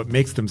discover what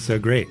makes them so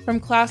great. From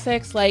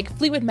classics like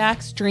Fleetwood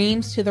Mac's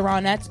Dreams to the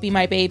Ronettes' Be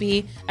My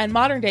Baby, and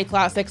modern-day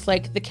classics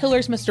like The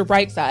Killer's Mr.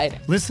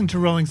 Brightside. Listen to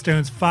Rolling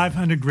Stone's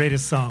 500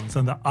 Greatest Songs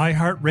on the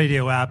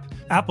iHeartRadio app,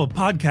 Apple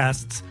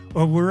Podcasts,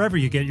 or wherever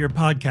you get your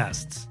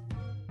podcasts.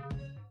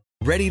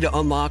 Ready to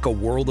unlock a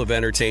world of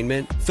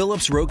entertainment?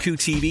 Philips Roku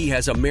TV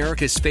has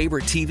America's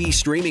favorite TV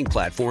streaming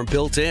platform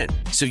built in,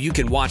 so you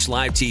can watch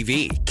live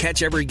TV,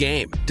 catch every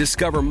game,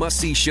 discover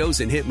must-see shows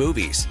and hit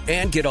movies,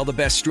 and get all the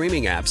best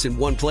streaming apps in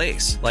one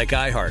place, like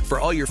iHeart for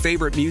all your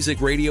favorite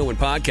music, radio, and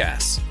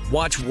podcasts.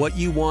 Watch what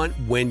you want,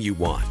 when you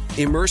want.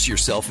 Immerse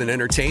yourself in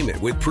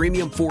entertainment with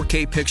premium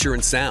 4K picture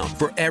and sound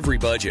for every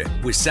budget,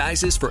 with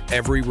sizes for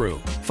every room.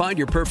 Find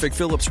your perfect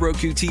Philips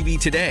Roku TV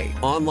today,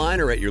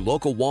 online or at your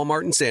local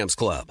Walmart and Sam's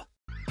Club.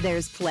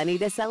 There's plenty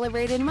to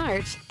celebrate in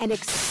March and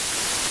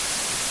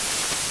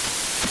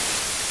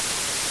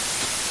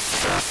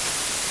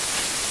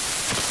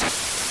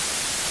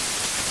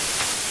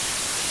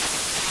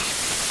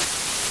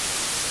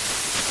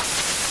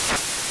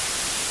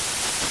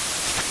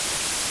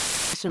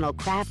National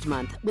Craft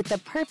Month with the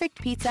perfect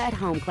pizza at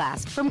home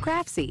class from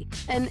Craftsy.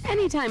 And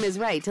anytime is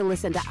right to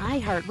listen to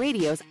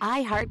iHeartRadio's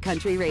iHeart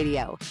Country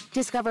Radio.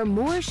 Discover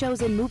more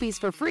shows and movies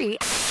for free